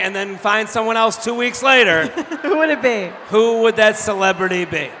bang and then find someone else 2 weeks later, Who would it be? who would that celebrity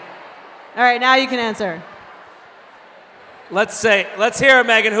be? All right, now you can answer. Let's hear it,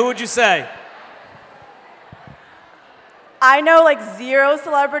 Megan. Who would you say? I know like 0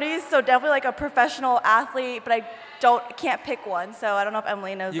 celebrities, so definitely like a professional athlete, but I can't pick one, so I don't know if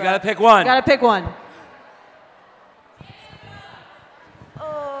Emily knows You that. gotta pick one. You gotta pick one.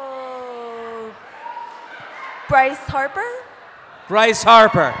 Oh, Bryce Harper? Bryce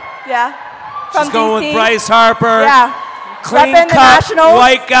Harper. Yeah. From She's going DC. with Bryce Harper. Yeah. Clean Repping the cut, Nationals.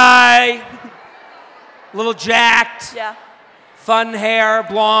 white guy, little jacked, Yeah. fun hair,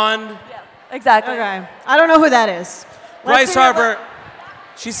 blonde. Yeah. Exactly. Okay. I don't know who that is. Bryce Harper.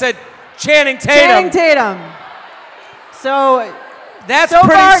 She said Channing Tatum. Channing Tatum. So That's so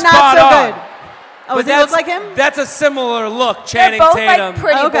pretty far, spot not so on. good. Oh, does he look like him? That's a similar look, They're Channing both Tatum. like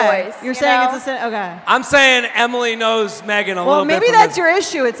pretty Okay. boys. You're you saying know? it's okay. I'm saying Emily knows Megan a Well, little bit. maybe from that's this. your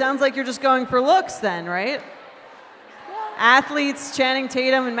issue. It sounds like you're just going for looks then, right? Athletes, Channing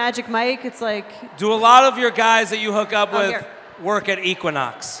Tatum and Magic Mike, it's like... Do a lot of your guys that you hook up with here. work at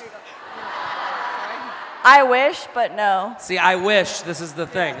Equinox? I wish, but no. See, I wish. This is the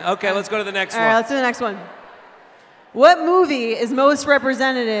thing. Okay, let's go to the next All one. right, let's do the next one. What movie is most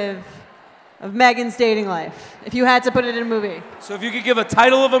representative of Megan's dating life? If you had to put it in a movie. So if you could give a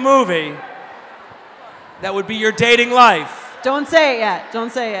title of a movie that would be your dating life. Don't say it yet.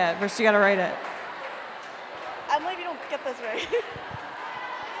 Don't say it yet. First, you got to write it. Emily, if you don't get this right.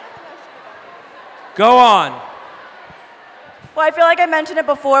 Go on. Well, I feel like I mentioned it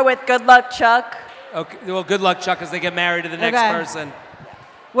before with Good Luck Chuck. Okay, well, good luck, Chuck, as they get married to the next Okay. person.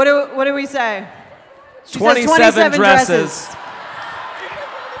 What do we say? She says 27 dresses. Same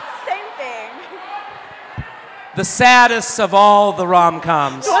thing. The saddest of all the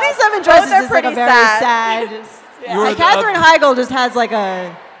rom-coms. 27 dresses are is like a pretty very sad. sad. You're Like the- Katherine Heigl just has like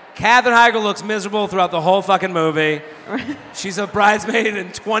a... Katherine Heigl looks miserable throughout the whole fucking movie. She's a bridesmaid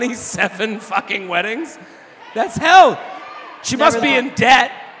in 27 fucking weddings. That's hell. She Never must be thought. in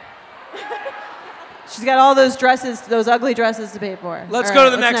debt. She's got all those dresses, those ugly dresses to pay for. Let's All go right,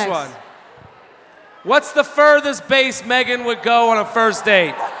 to the what's next one. What's the furthest base Megan would go on a first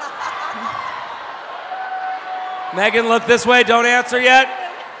date? Megan, look this way. Don't answer yet.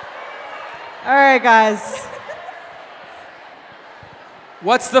 All right, guys.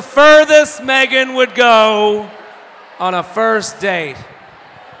 What's the furthest Megan would go on a first date?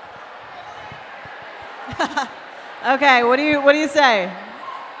 Okay, what do you say?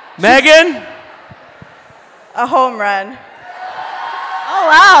 Megan? A home run. Oh,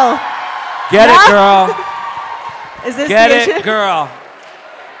 wow. Get it, girl. Is this Get the it, issue? girl.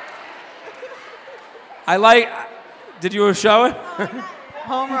 Did you show it?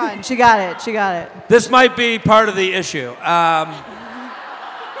 Home run. She got it. She got it. This might be part of the issue. And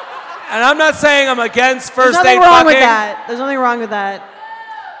I'm not saying I'm against first date There's nothing wrong fucking. with that. There's nothing wrong with that.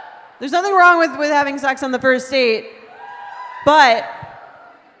 There's nothing wrong with having sex on the first date. But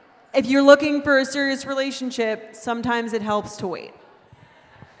if you're looking for a serious relationship, sometimes it helps to wait.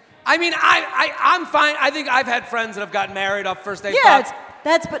 I mean, I'm fine. I think I've had friends that have gotten married off first date Yeah,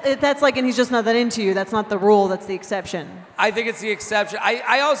 fuck. that's like, and he's just not that into you. That's not the rule. That's the exception. I think it's the exception.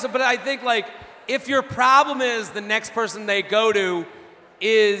 But I think like if your problem is the next person they go to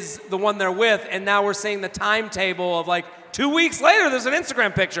is the one they're with, and now we're seeing the timetable of like 2 weeks later, there's an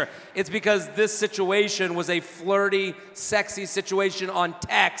Instagram picture. It's because this situation was a flirty, sexy situation on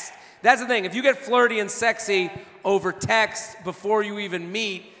text. That's the thing. If you get flirty and sexy over text before you even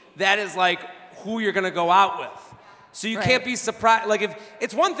meet, that is like who you're gonna go out with. So you can't be surprised. Like if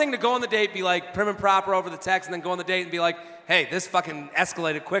it's one thing to go on the date, be like prim and proper over the text, and then go on the date and be like, hey, this fucking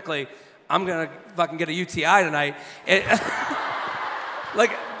escalated quickly. I'm gonna fucking get a UTI tonight.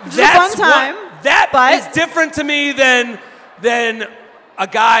 Like that's a fun time. That is different to me than a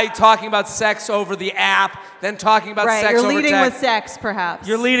guy talking about sex over the app, then talking about sex over text. You're leading with sex, perhaps.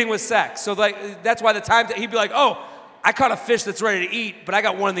 You're leading with sex. So like that's why the time he'd be like, oh, I caught a fish that's ready to eat, but I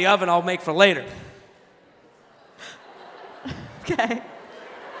got one in the oven I'll make for later. Okay.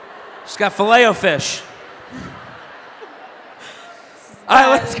 She's got filet-o-fish. All right,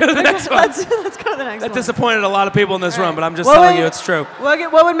 let's go to the next one. Let's go to the next That one. disappointed a lot of people in this room, but I'm just What telling would- you it's true.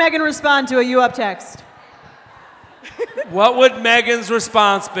 What would Megan respond to a you up text? What would Megan's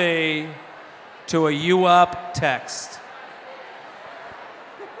response be to a you up text?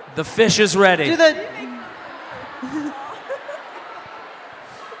 The fish is ready. Do the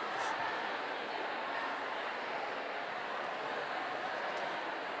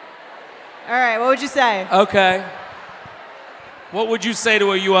All right, what would you say? Okay. What would you say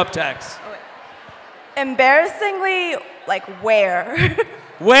to a you up text? Embarrassingly, like where?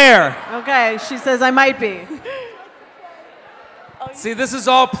 Where? Okay, she says I might be. See, this is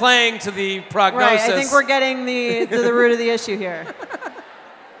all playing to the prognosis. Right, I think we're getting to the root of the issue here.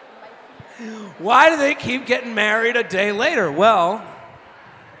 Why do they keep getting married a day later? Well,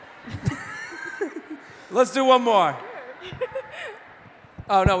 let's do one more.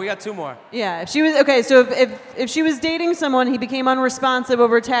 Oh no, we got two more. Yeah, if she was okay, so if she was dating someone, he became unresponsive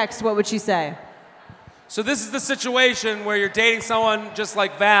over text, what would she say? So this is the situation where you're dating someone just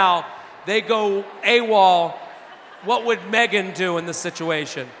like Val, they go AWOL. What would Megan do in this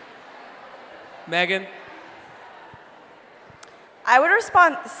situation? Megan? I would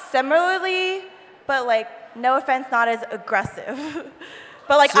respond similarly, but like no offense, not as aggressive.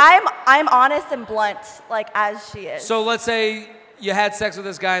 But like I'm honest and blunt, like as she is. So let's say you had sex with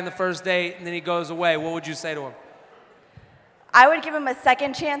this guy on the first date and then he goes away. What would you say to him? I would give him a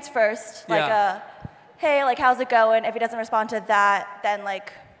second chance first, like hey, like how's it going? If he doesn't respond to that, then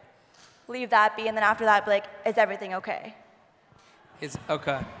like leave that be, and then after that, be like, is everything okay? It's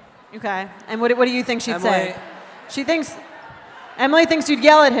okay. Okay, and what do you think she'd Emily. say? Emily thinks you'd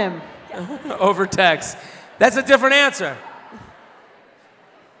yell at him. Over text. That's a different answer.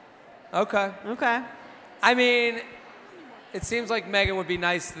 Okay. Okay. I mean, it seems like Megan would be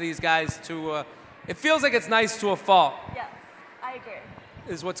nice to these guys to, it feels like it's nice to a fault, Yes, I agree.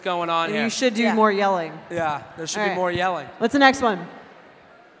 is what's going on here. You should do more yelling. Yeah, there should All be right. more yelling. What's the next one?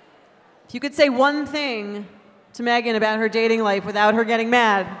 If you could say one thing to Megan about her dating life without her getting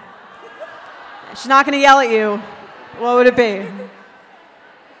mad, she's not going to yell at you, what would it be?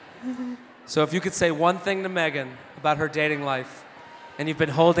 So if you could say one thing to Megan about her dating life, and you've been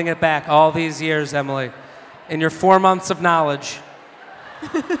holding it back all these years, Emily, in your 4 months of knowledge,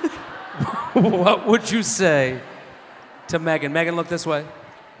 what would you say to Megan? Megan, look this way.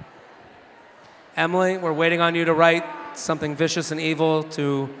 Emily, we're waiting on you to write something vicious and evil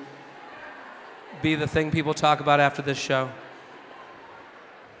to be the thing people talk about after this show.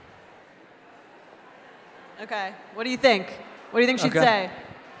 Okay, what do you think? What do you think she'd Okay. say?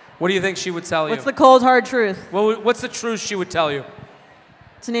 What do you think she would tell you? What's the cold, hard truth? What's the truth she would tell you?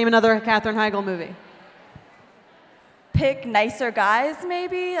 To name another Katherine Heigl movie. Pick nicer guys,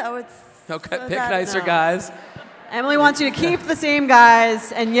 maybe? I would. Okay, so pick that- nicer no. guys. Emily wants you to keep the same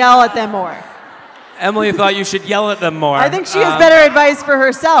guys and yell at them more. Emily thought you should yell at them more. I think she has better advice for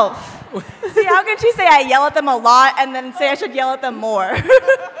herself. See, how can she say I yell at them a lot and then say I should yell at them more?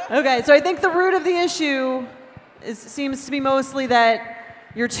 Okay, so I think the root of the issue seems to be mostly that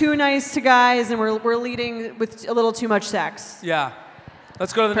you're too nice to guys and we're leading with a little too much sex. Yeah.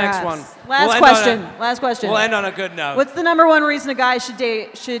 Let's go to the next one. Last question. We'll end on a good note. What's the number one reason a guy should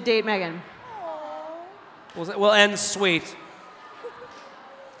date Megan? We'll end sweet.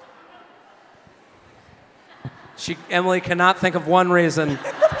 Emily cannot think of one reason.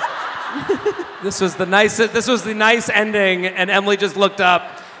 This was the nice ending, and Emily just looked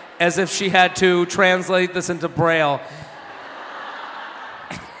up as if she had to translate this into Braille.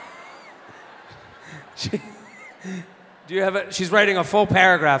 Do you have it? She's writing a full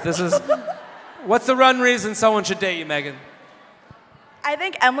paragraph. What's the one reason someone should date you, Megan? I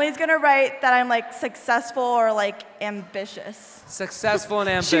think Emily's gonna write that I'm like successful or like ambitious. Successful and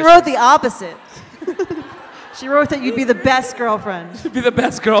ambitious. She wrote the opposite. She wrote that you'd be the best girlfriend. You'd be the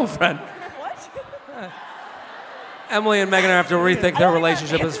best girlfriend. What? Emily and Megan have to rethink their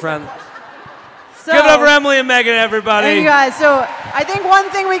relationship as friends. So, Give it up for Emily and Megan, everybody. Hey, you guys. So I think one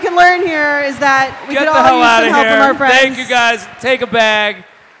thing we can learn here is that we Get could the all hell use out some of help here. from our friends. Thank you guys. Take a bag.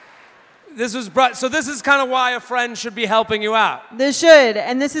 This is kind of why a friend should be helping you out. This should,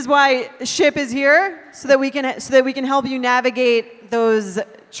 and this is why Ship is here, so that we can help you navigate those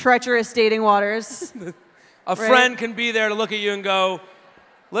treacherous dating waters. A friend can be there to look at you and go,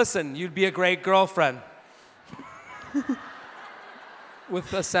 "Listen, you'd be a great girlfriend."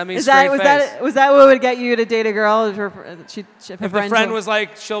 With a semi-straight face. Was that what would get you to date a girl? If the friend was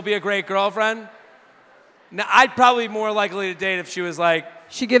like, "She'll be a great girlfriend." Now, I'd probably be more likely to date if she was like,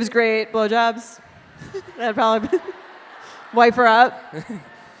 she gives great blowjobs. That'd probably wipe her up.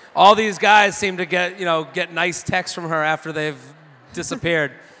 All these guys seem to get nice texts from her after they've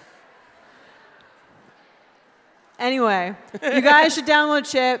disappeared. Anyway, you guys should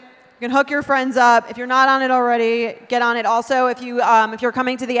download Chip. You can hook your friends up. If you're not on it already, get on it. Also, if you're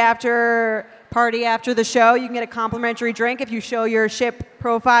coming to the after party after the show, you can get a complimentary drink if you show your Ship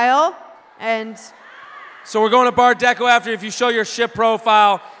profile. And so we're going to Bar Deco after. If you show your Ship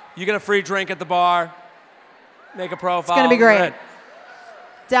profile, you get a free drink at the bar. Make a profile. It's going to be great.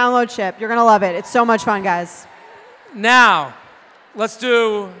 Download Ship. You're going to love it. It's so much fun, guys. Now, let's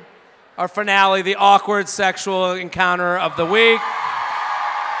do our finale, the awkward sexual encounter of the week.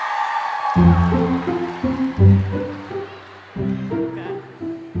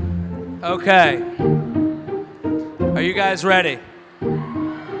 Okay. Are you guys ready? Do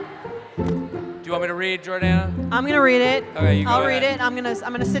you want me to read, Jordana? I'm gonna read it. Okay, you go I'll ahead. read it. I'm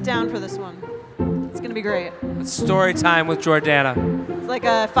gonna sit down for this one. It's gonna be great. It's story time with Jordana. It's like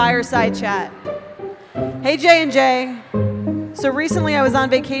a fireside chat. Hey J&J. So recently I was on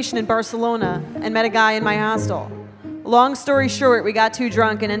vacation in Barcelona and met a guy in my hostel. Long story short, we got too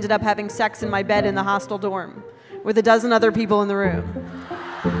drunk and ended up having sex in my bed in the hostel dorm with a dozen other people in the room.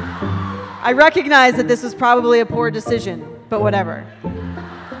 I recognize that this was probably a poor decision, but whatever.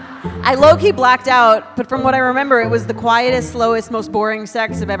 I low-key blacked out, but from what I remember, it was the quietest, slowest, most boring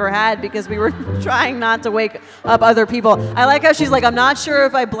sex I've ever had because we were trying not to wake up other people. I like how she's like, I'm not sure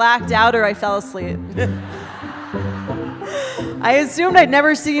if I blacked out or I fell asleep. I assumed I'd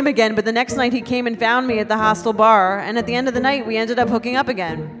never see him again, but the next night he came and found me at the hostel bar, and at the end of the night, we ended up hooking up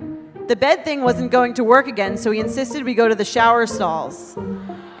again. The bed thing wasn't going to work again, so he insisted we go to the shower stalls.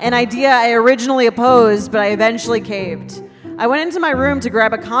 An idea I originally opposed, but I eventually caved. I went into my room to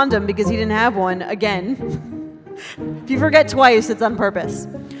grab a condom because he didn't have one, again. If you forget twice, it's on purpose.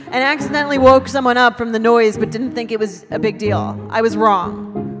 And accidentally woke someone up from the noise, but didn't think it was a big deal. I was wrong.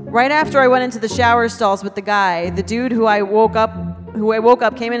 Right after I went into the shower stalls with the guy, the dude who I woke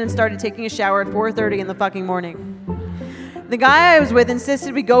up came in and started taking a shower at 4:30 in the fucking morning. The guy I was with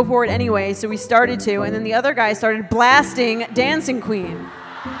insisted we go for it anyway, so we started to, and then the other guy started blasting Dancing Queen.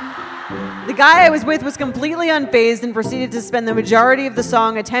 The guy I was with was completely unfazed and proceeded to spend the majority of the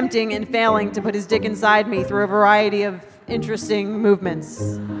song attempting and failing to put his dick inside me through a variety of interesting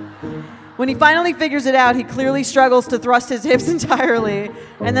movements. When he finally figures it out, he clearly struggles to thrust his hips entirely.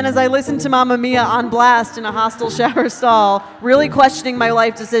 And then as I listen to Mamma Mia on blast in a hostel shower stall, really questioning my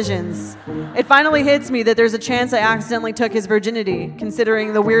life decisions, it finally hits me that there's a chance I accidentally took his virginity,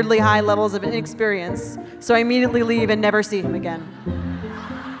 considering the weirdly high levels of inexperience. So I immediately leave and never see him again.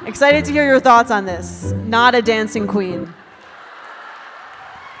 Excited to hear your thoughts on this. Not a dancing queen.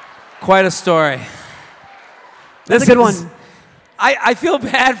 Quite a story. That's a good one. I feel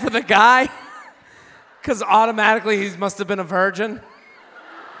bad for the guy because automatically he must have been a virgin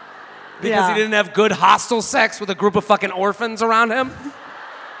because he didn't have good hostile sex with a group of fucking orphans around him.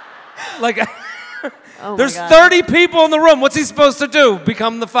 Like, there's 30 people in the room. What's he supposed to do?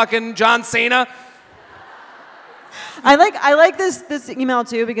 Become the fucking John Cena? I like this email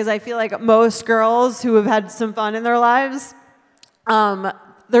too because I feel like most girls who have had some fun in their lives,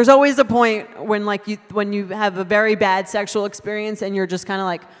 there's always a point when when you have a very bad sexual experience and you're just kind of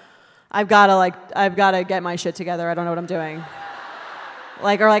like, I've got to get my shit together. I don't know what I'm doing.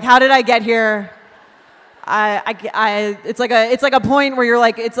 Or how did I get here? It's like a point where you're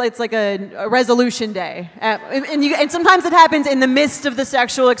like, it's like a resolution day. And sometimes it happens in the midst of the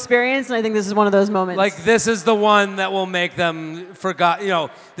sexual experience, and I think this is one of those moments. Like, this is the one that will make them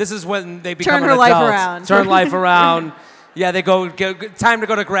this is when they become Turn an her adult. life around. Turn life around. Yeah, they time to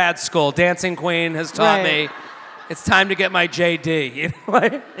go to grad school. Dancing Queen has taught me it's time to get my JD.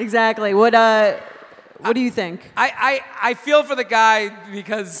 Exactly. What do you think? I feel for the guy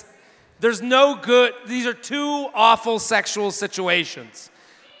because there's no good. These are two awful sexual situations.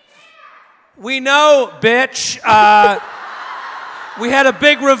 We know, bitch. We had a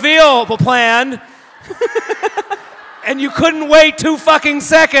big reveal planned, and you couldn't wait 2 fucking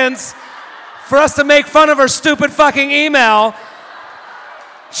seconds for us to make fun of her stupid fucking email.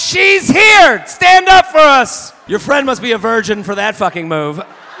 She's here. Stand up for us. Your friend must be a virgin for that fucking move.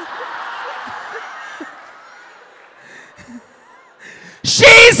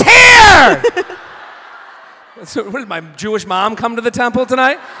 She's here! So, what did my Jewish mom come to the temple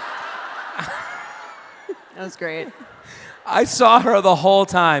tonight? That was great. I saw her the whole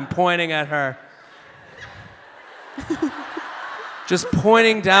time, pointing at her. Just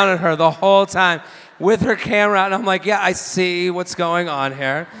pointing down at her the whole time with her camera out. And I'm like, yeah, I see what's going on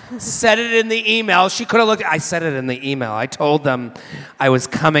here. Said it in the email. She could have looked. I said it in the email. I told them I was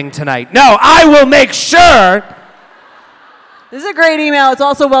coming tonight. No, I will make sure. This is a great email. It's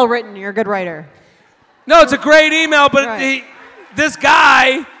also well written. You're a good writer. No, it's a great email, but Right. this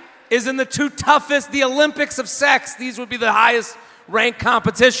guy is in the two toughest, the Olympics of sex. These would be the highest ranked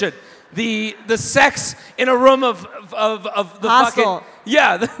competition. The sex in a room of the Hostel.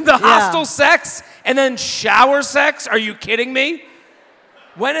 fucking the hostile sex and then shower sex. Are you kidding me?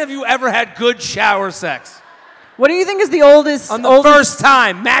 When have you ever had good shower sex? What do you think is the oldest? On the first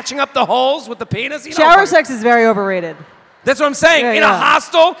time, matching up the holes with the penis. Shower sex is very overrated. That's what I'm saying. Yeah, in a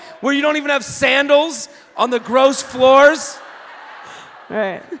hostel where you don't even have sandals on the gross floors.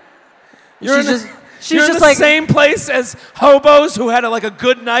 Right. You're in She's the just like same place as hobos who had a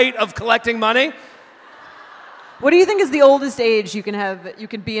good night of collecting money. What do you think is the oldest age you can have? You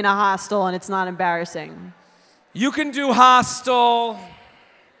can be in a hostel and it's not embarrassing. You can do hostel.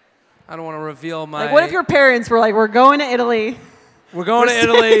 I don't want to reveal my. Like, what if your parents were like, "We're going to Italy. We're going to staying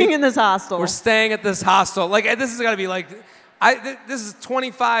Italy. in this hostel. We're staying at this hostel." Like, this is gotta be like, this is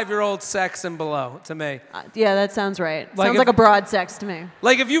 25-year-old sex and below to me. Yeah, that sounds right. Like Sounds if- like a broad sex to me.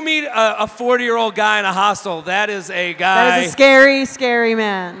 Like, if you meet a 40-year-old guy in a hostel, that is a guy. That is a scary, scary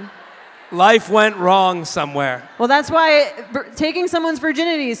man. Life went wrong somewhere. Well, that's why taking someone's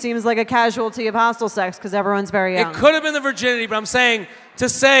virginity seems like a casualty of hostel sex because everyone's very young. It could have been the virginity, but I'm saying to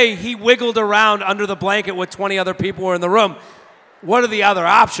say he wiggled around under the blanket with 20 other people were in the room. What are the other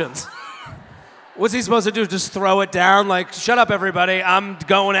options? What's he supposed to do? Just throw it down? Like, shut up, everybody. I'm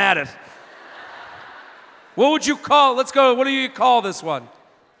going at it. What would you call? Let's go. What do you call this one?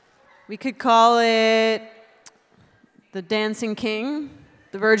 We could call it the Dancing King,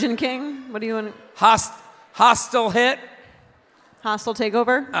 the Virgin King. What do you want? Hostile hit. Hostile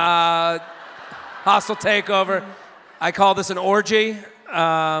takeover. Hostile takeover. I call this an orgy.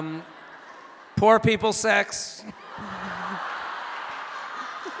 Poor people sex.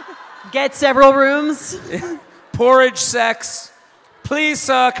 Get several rooms. Porridge sex. Please,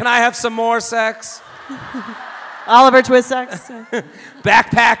 can I have some more sex? Oliver Twist sex.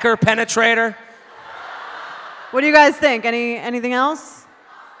 Backpacker penetrator. What do you guys think? Anything else?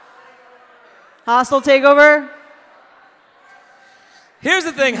 Hostile takeover. Here's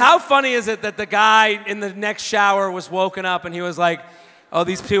the thing. How funny is it that the guy in the next shower was woken up and he was like, "Oh,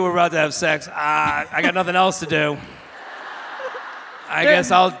 these people were about to have sex. I got nothing else to do. I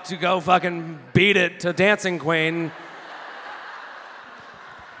guess I'll go fucking beat it to Dancing Queen."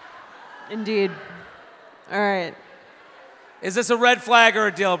 Indeed. All right. Is this a red flag or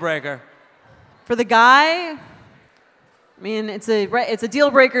a deal breaker? For the guy, I mean, it's a deal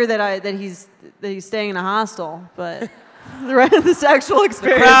breaker that he's staying in a hostel, but the sexual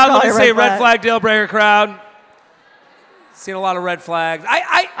experience. Crowd, probably let's a say red flag, deal breaker crowd. Seen a lot of red flags.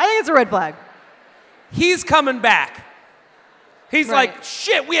 I think it's a red flag. He's coming back. He's Right. like,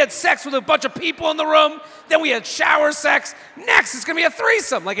 shit, we had sex with a bunch of people in the room, then we had shower sex. Next, it's gonna be a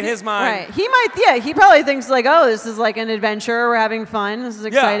threesome, like in his mind. Right. He probably thinks like, oh, this is like an adventure. We're having fun. This is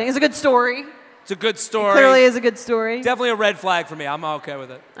exciting. It's a good story. It's a good story. Clearly is a good story. Definitely a red flag for me. I'm okay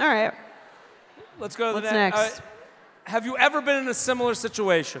with it. All right. Let's go to the What's next? Have you ever been in a similar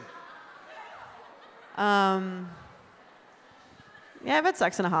situation? Yeah, I've had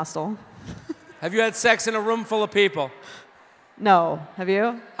sex in a hostel. Have you had sex in a room full of people? No. Have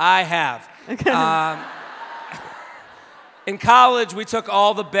you? I have. In college, we took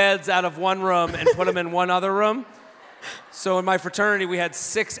all the beds out of one room and put them in one other room. So in my fraternity, we had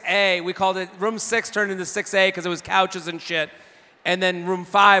 6A. We called it, room 6 turned into 6A because it was couches and shit. And then room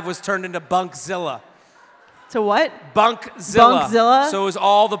 5 was turned into Bunkzilla. To what? Bunkzilla. Bunkzilla? So it was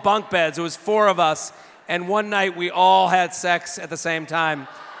all the bunk beds. It was 4 of us. And one night, we all had sex at the same time.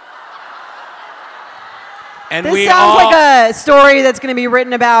 And This we sounds all, like a story that's going to be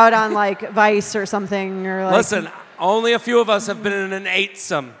written about on like Vice or something. Or like, Listen, only a few of us have been in an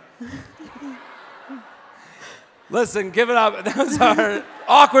eightsome. Listen, give it up. That was our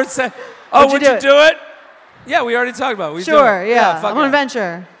awkward set. Oh, would you do it? Yeah, we already talked about it. Sure, yeah. Fuck I'm on it. a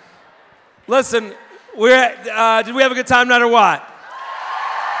venture. Listen, did we have a good time tonight or what?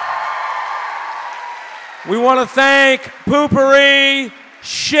 We want to thank Poopery,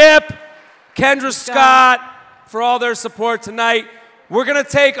 Ship, Kendra Scott for all their support tonight. We're going to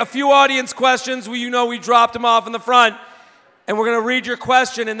take a few audience questions. We dropped them off in the front. And we're going to read your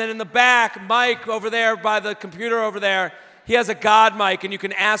question. And then in the back, Mike over there by the computer over there, he has a God mic, and you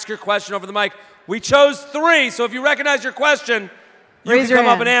can ask your question over the mic. We chose 3, so if you recognize your question, you Raise can your come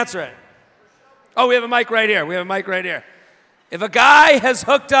up hand. and answer it. Oh, we have a mic right here. If a guy has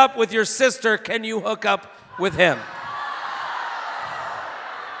hooked up with your sister, can you hook up with him?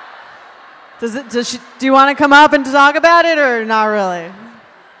 Do you want to come up and talk about it or not really?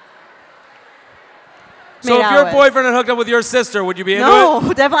 So Made if out your with. boyfriend had hooked up with your sister, would you be into it?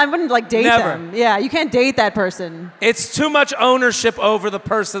 No, definitely. I wouldn't like date Never. them. Yeah, you can't date that person. It's too much ownership over the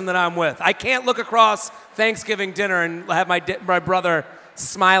person that I'm with. I can't look across Thanksgiving dinner and have my brother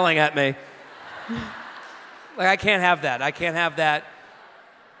smiling at me. Like, I can't have that.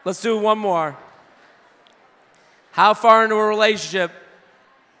 Let's do one more. How far into a relationship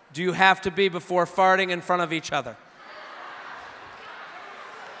do you have to be before farting in front of each other?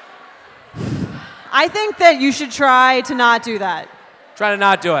 I think that you should try to not do that. Try to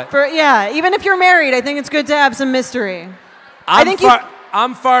not do it. Even if you're married, I think it's good to have some mystery.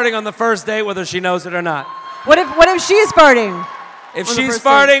 I'm farting on the first date whether she knows it or not. What if she's farting? If on the she's first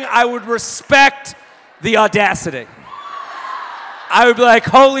farting, I would respect the audacity. I would be like,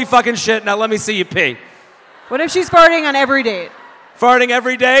 holy fucking shit, now let me see you pee. What if she's farting on every date? Farting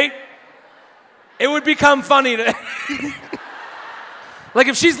every date? It would become funny to... Like,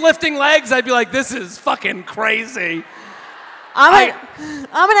 if she's lifting legs, I'd be like, this is fucking crazy. I'm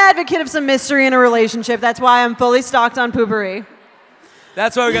an advocate of some mystery in a relationship. That's why I'm fully stocked on Poopery.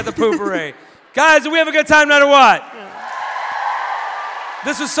 That's why we got the Poopery. Guys, did we have a good time tonight or what? Yeah.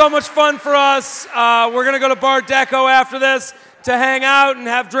 This was so much fun for us. We're going to go to Bar Deco after this to hang out and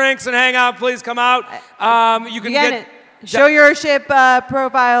have drinks and hang out. Please come out. You can show your Ship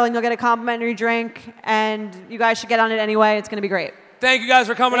profile and you'll get a complimentary drink. And you guys should get on it anyway. It's going to be great. Thank you guys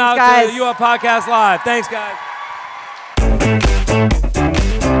for coming Thanks, out guys. to the UF Podcast Live. Thanks, guys.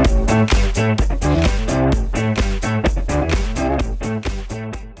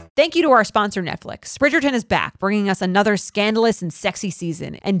 Thank you to our sponsor, Netflix. Bridgerton is back, bringing us another scandalous and sexy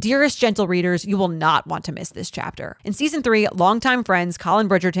season. And dearest gentle readers, you will not want to miss this chapter. In season 3, longtime friends Colin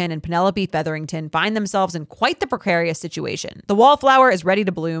Bridgerton and Penelope Featherington find themselves in quite the precarious situation. The wallflower is ready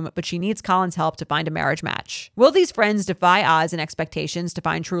to bloom, but she needs Colin's help to find a marriage match. Will these friends defy odds and expectations to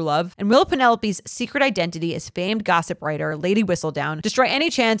find true love? And will Penelope's secret identity as famed gossip writer Lady Whistledown destroy any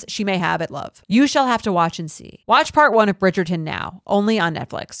chance she may have at love? You shall have to watch and see. Watch part 1 of Bridgerton now, only on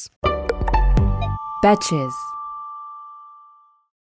Netflix. Betches.